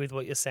issue with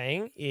what you're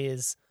saying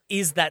is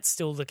that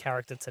still the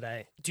character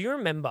today? Do you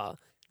remember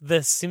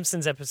the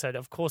Simpsons episode,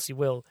 of course you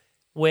will,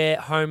 where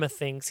Homer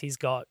thinks he's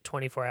got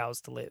 24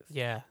 hours to live?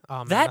 Yeah. Oh,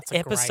 man, That that's a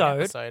great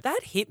episode,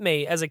 that hit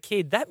me as a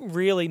kid. That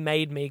really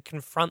made me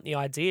confront the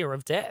idea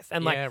of death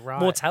and Yeah, right.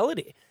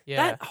 mortality. Yeah.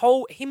 That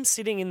whole, him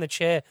sitting in the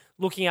chair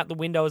looking out the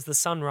window as the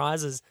sun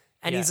rises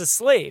and Yeah. he's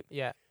asleep.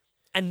 Yeah.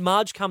 And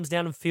Marge comes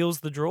down and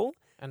feels the drool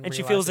and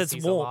she feels realizes it's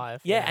he's warm.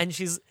 alive, yeah, and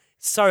she's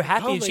so happy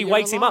and Homer, she you're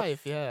wakes him up.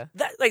 alive, Yeah.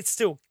 That, like,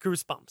 still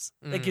goosebumps.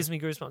 That gives me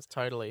goosebumps.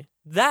 Totally.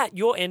 That,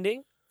 your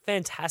ending,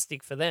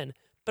 fantastic for then.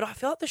 But I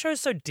feel like the show's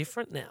so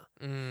different now.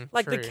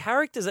 Like, the true.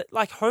 characters,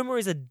 like, Homer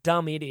is a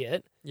dumb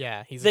idiot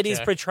Yeah, he's that a is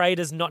jerk. portrayed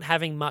as not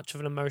having much of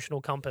an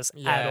emotional compass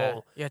at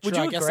all. Yeah, Would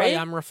true. you I guess agree?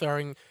 I am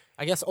referring.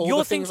 I guess all You're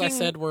the things I thinking-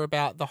 said were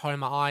about the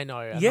Homer I know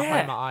and the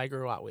Yeah. Homer I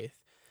grew up with.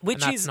 Which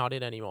and that's is- not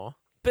it anymore.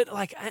 But,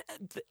 like,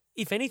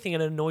 if anything,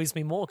 it annoys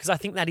me more because I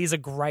think that is a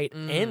great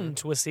end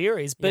to a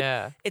series. But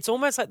Yeah. it's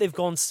almost like they've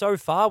gone so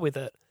far with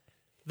it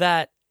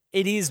that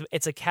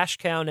it's a cash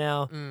cow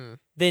now.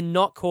 They're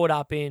not caught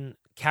up in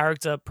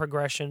character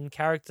progression,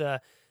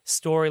 character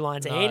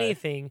storylines, No.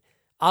 anything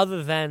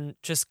other than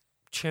just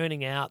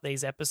churning out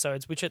these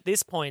episodes, which at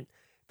this point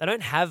they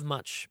don't have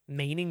much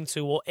meaning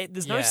to, or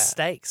there's no Yeah.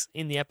 stakes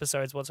in the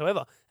episodes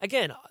whatsoever.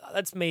 Again,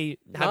 that's me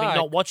having No,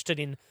 not watched it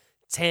in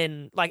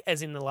 10, like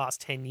as in the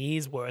last 10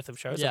 years worth of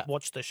shows. Yeah. I've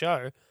watched the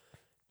show,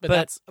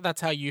 But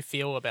that's how you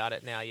feel about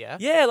it now, yeah?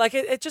 Yeah, like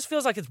it just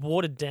feels like it's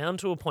watered down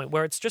to a point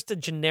where it's just a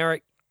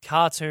generic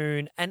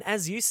cartoon. And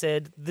as you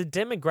said, the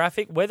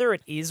demographic, whether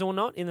it is or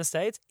not in the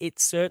States, it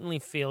certainly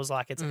feels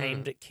like it's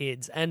aimed at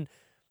kids. And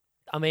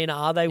I mean,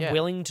 are they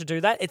willing to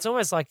do that? It's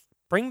almost like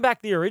bring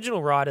back the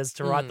original writers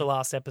to write the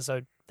last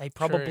episode. They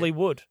probably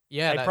would.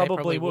 Yeah, they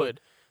probably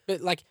would. But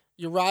like,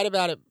 you're right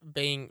about it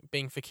being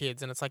for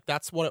kids, and it's like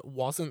that's what it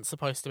wasn't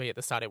supposed to be at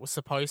the start. It was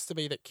supposed to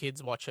be that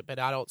kids watch it, but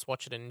adults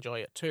watch it and enjoy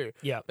it too.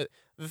 Yeah. But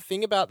the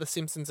thing about The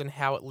Simpsons and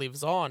how it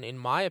lives on, in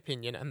my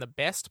opinion, and the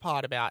best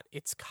part about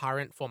its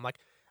current form, like,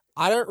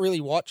 I don't really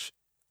watch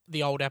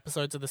the old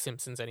episodes of The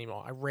Simpsons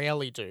anymore. I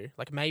rarely do.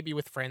 Like, maybe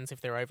with friends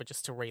if they're over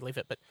just to relive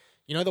it. But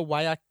you know,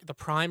 the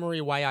primary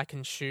way I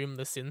consume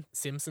The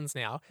Simpsons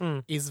now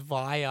is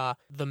via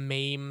the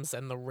memes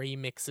and the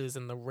remixes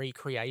and the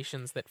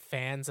recreations that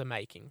fans are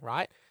making.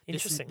 Right?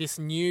 Interesting. This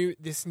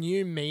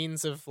new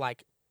means of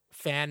like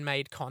fan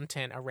made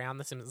content around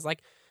The Simpsons,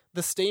 like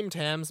the steamed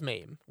hams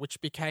meme, which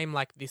became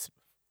like this,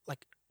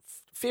 like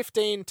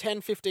 15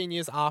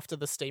 years after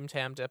the Steamed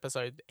Ham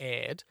episode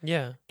aired,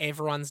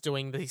 everyone's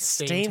doing these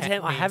steamed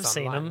ham. I have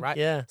seen them, right?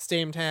 Yeah,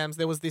 steamed hams.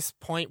 There was this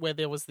point where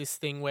there was this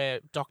thing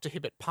where Dr.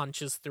 Hibbert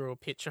punches through a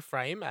picture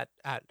frame at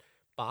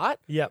Bart.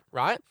 Yep.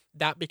 Right?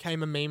 That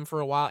became a meme for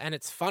a while, and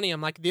it's funny.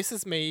 I'm like, this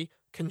is me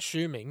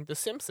consuming The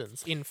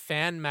Simpsons in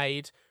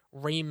fan-made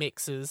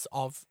remixes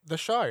of the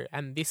show,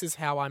 and this is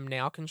how I'm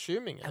now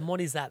consuming it. And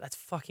what is that? That's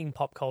fucking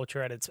pop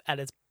culture at its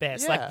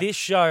best. Yeah. Like, this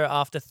show,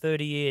 after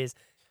 30 years,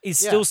 is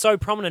still so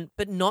prominent,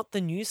 but not the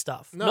new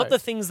stuff. No. Not the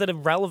things that are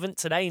relevant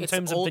today in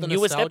terms of the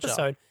newest nostalgia.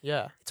 episode.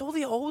 Yeah. It's all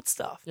the old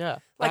stuff. Yeah.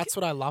 Like, that's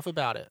what I love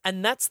about it.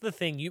 And that's the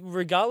thing. You,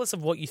 regardless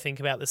of what you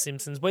think about The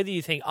Simpsons, whether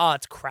you think,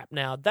 it's crap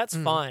now, that's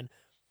fine.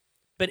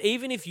 But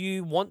even if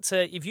you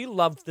if you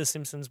loved The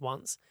Simpsons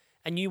once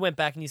and you went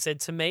back and you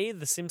said, to me,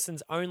 The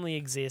Simpsons only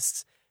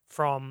exists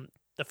from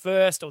the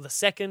first or the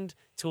second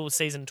till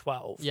season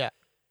 12. Yeah.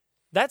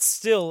 That's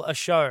still a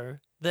show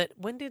that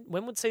when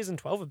would season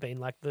 12 have been?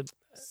 Like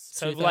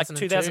like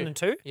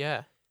 2002?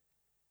 Yeah.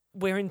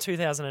 We're in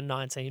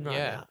 2019 right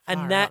now. Far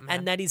And out,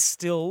 and that is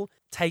still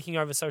taking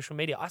over social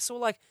media. I saw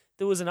like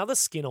there was another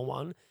Skinner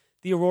one,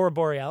 the Aurora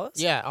Borealis.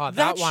 Yeah,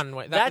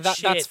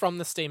 that's from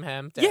the Steam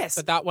Ham deck. Yes.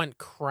 But that went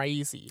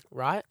crazy,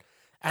 right?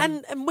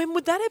 And when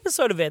would that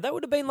episode have aired? That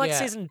would have been like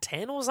season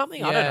 10 or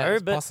something. I don't know,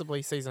 but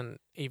possibly season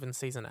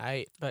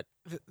 8. But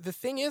the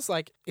thing is,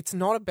 like, it's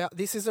not about,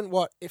 this isn't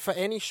what for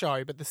any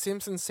show, but The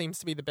Simpsons seems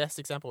to be the best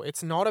example.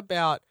 It's not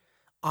about,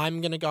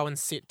 I'm gonna go and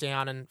sit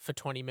down and for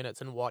 20 minutes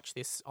and watch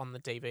this on the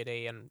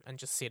DVD and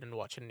just sit and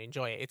watch it and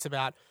enjoy it. It's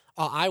about,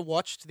 I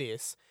watched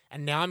this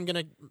and now I'm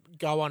gonna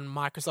go on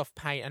Microsoft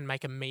Paint and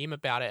make a meme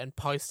about it and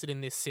post it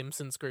in this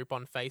Simpsons group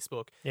on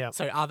Facebook. Yeah.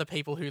 So other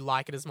people who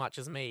like it as much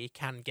as me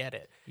can get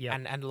it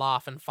and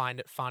laugh and find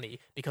it funny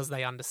because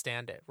they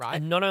understand it, right?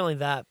 And not only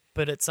that,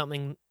 but it's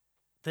something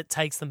that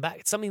takes them back.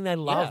 It's something they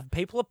love. Yeah.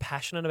 People are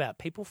passionate about.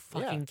 People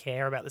fucking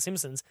care about The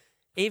Simpsons,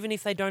 even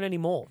if they don't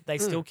anymore. They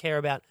still care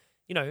about,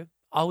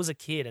 I was a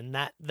kid, and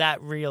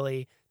that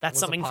really, that's Was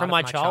a something part from of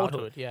my my childhood.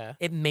 childhood, yeah.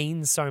 It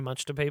means so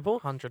much to people.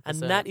 100%.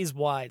 And that is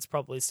why it's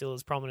probably still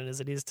as prominent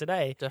as it is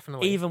today.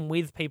 Definitely. Even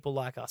with people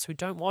like us who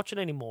don't watch it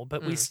anymore,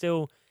 but we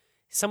still,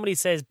 somebody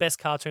says best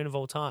cartoon of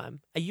all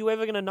time. Are you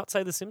ever going to not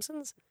say The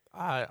Simpsons?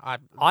 I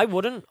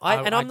wouldn't.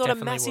 And I'm not a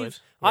definitely massive,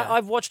 would. Yeah.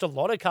 I've watched a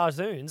lot of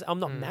cartoons. I'm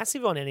not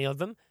massive on any of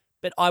them,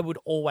 but I would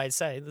always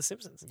say The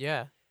Simpsons.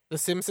 Yeah. The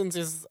Simpsons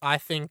is, I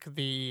think,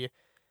 the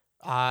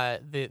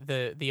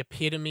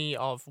epitome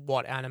of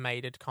what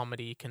animated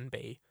comedy can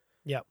be.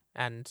 Yep.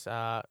 And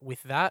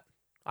with that,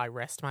 I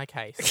rest my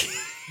case.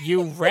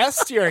 You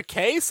rest your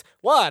case?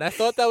 What? I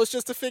thought that was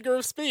just a figure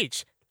of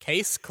speech.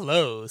 Case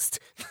closed.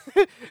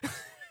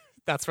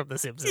 That's from The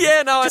Simpsons.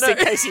 Yeah, no, just I know.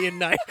 in case you didn't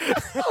know.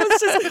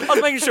 I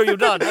was making sure you're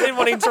done. I didn't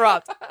want to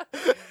interrupt.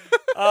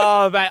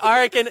 Oh, mate,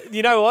 I reckon,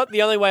 you know what?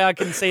 The only way I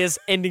can see us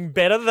ending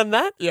better than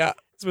that Yeah.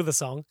 is with a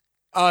song.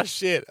 Oh,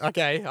 shit.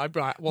 Okay. I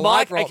brought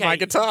Mike, my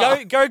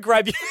guitar. Go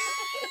grab your...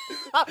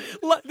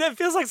 That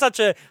feels like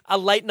such a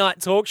late night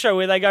talk show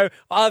where they go,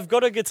 I've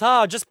got a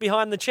guitar just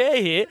behind the chair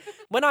here.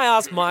 When I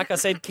asked Mike, I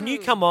said, can you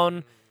come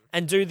on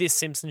and do this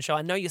Simpsons show?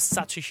 I know you're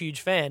such a huge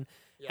fan.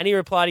 Yeah. And he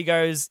replied, he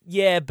goes,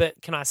 yeah, but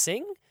can I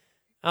sing?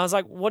 I was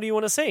like, what do you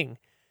want to sing?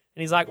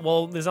 And he's like,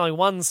 well, there's only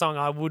one song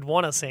I would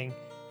want to sing,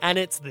 and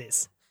it's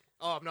this.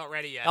 Oh, I'm not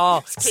ready yet.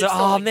 Oh, Keep so,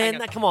 stalling. man,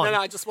 Hang on. come on.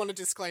 No, I just want to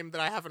disclaim that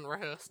I haven't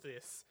rehearsed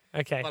this.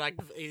 Okay. But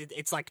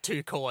it's like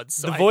 2 chords.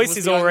 So the voice was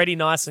is the already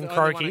only- nice and the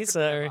only one I croaky, could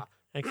so... remember.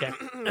 Okay.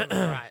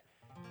 Right.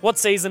 What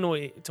season are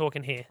we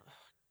talking here?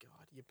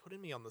 God, you're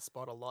putting me on the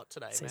spot a lot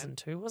today, Season man.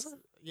 2, was it?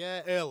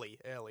 Yeah, early.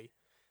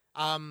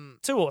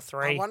 2 or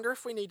 3? I wonder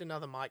if we need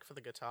another mic for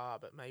the guitar,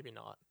 but maybe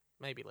not.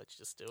 Maybe let's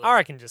just do it. I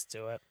reckon just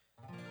do it.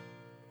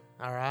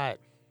 All right.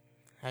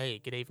 Hey,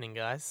 good evening,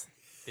 guys.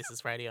 This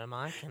is Radio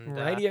Mike, and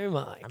Radio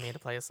Mike. I'm here to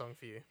play a song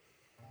for you.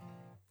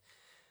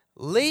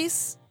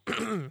 Lisa,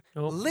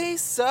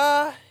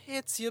 Lisa,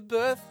 it's your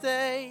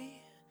birthday.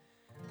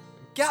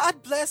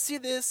 God bless you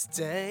this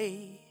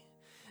day.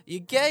 You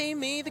gave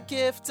me the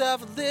gift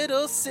of a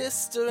little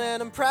sister,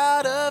 and I'm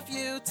proud of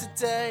you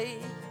today.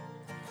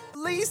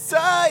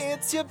 Lisa,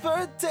 it's your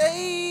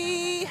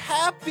birthday.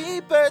 Happy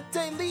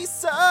birthday,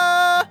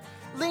 Lisa.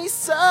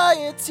 Lisa,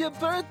 it's your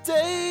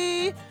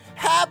birthday.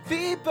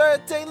 Happy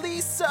birthday,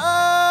 Lisa.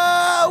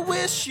 I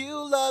wish you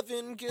love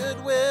and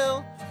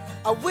goodwill.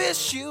 I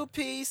wish you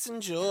peace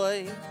and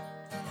joy.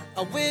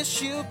 I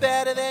wish you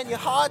better than your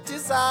heart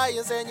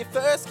desires and your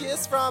first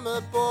kiss from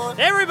a boy.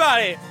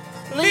 Everybody!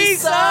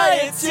 Lisa,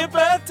 it's your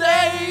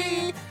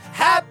birthday.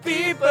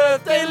 Happy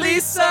birthday,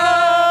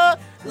 Lisa.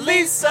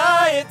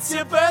 Lisa, it's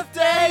your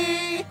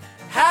birthday.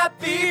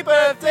 Happy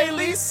birthday,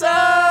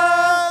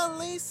 Lisa.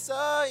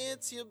 Lisa,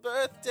 it's your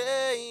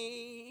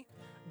birthday.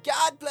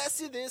 God bless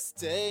you this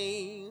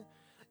day.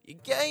 You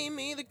gave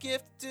me the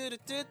gift,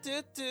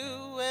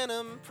 and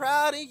I'm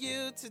proud of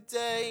you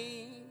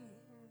today.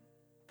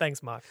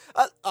 Thanks, Mark.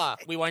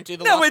 We won't do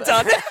the No, last we're bit.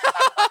 done.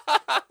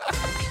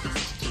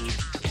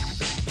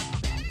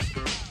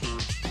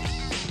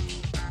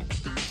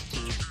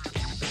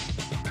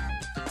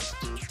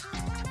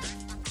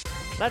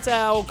 That's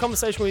our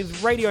conversation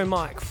with Radio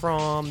Mike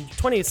from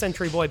 20th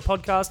Century Boy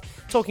podcast,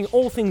 talking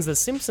all things The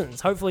Simpsons.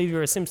 Hopefully, if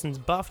you're a Simpsons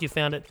buff, you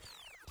found it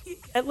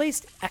at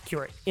least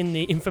accurate in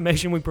the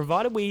information we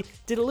provided. We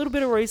did a little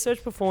bit of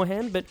research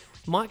beforehand, but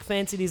Mike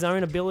fancied his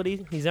own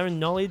ability, his own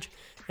knowledge,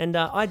 and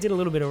I did a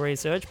little bit of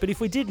research. But if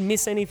we did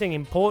miss anything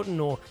important,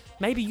 or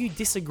maybe you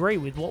disagree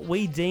with what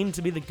we deem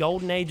to be the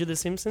golden age of The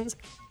Simpsons,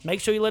 make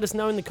sure you let us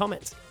know in the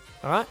comments,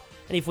 alright?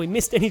 And if we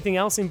missed anything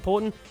else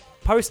important,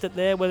 post it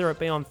there, whether it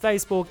be on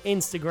Facebook,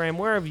 Instagram,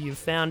 wherever you've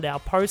found our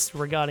posts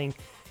regarding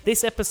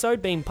this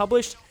episode being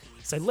published.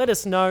 So let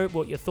us know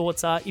what your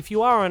thoughts are. If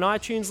you are on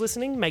iTunes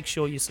listening, make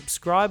sure you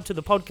subscribe to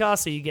the podcast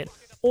so you get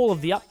all of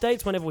the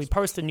updates whenever we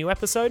post a new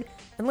episode,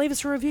 and leave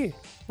us a review.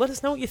 Let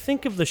us know what you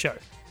think of the show.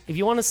 If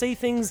you want to see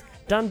things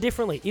done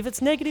differently, if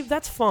it's negative,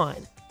 that's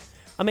fine.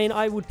 I mean,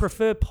 I would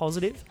prefer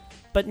positive,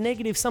 but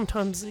negative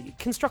sometimes,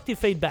 constructive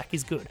feedback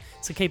is good.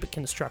 So keep it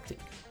constructive,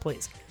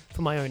 please,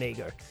 for my own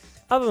ego.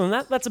 Other than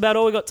that, that's about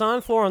all we got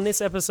time for on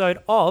this episode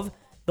of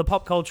The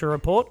Pop Culture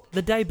Report,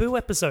 the debut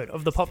episode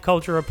of The Pop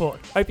Culture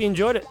Report. Hope you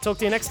enjoyed it. Talk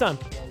to you next time.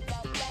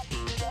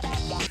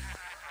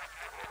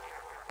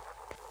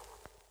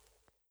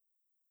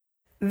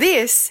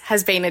 This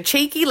has been a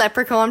Cheeky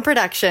Leprechaun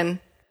production.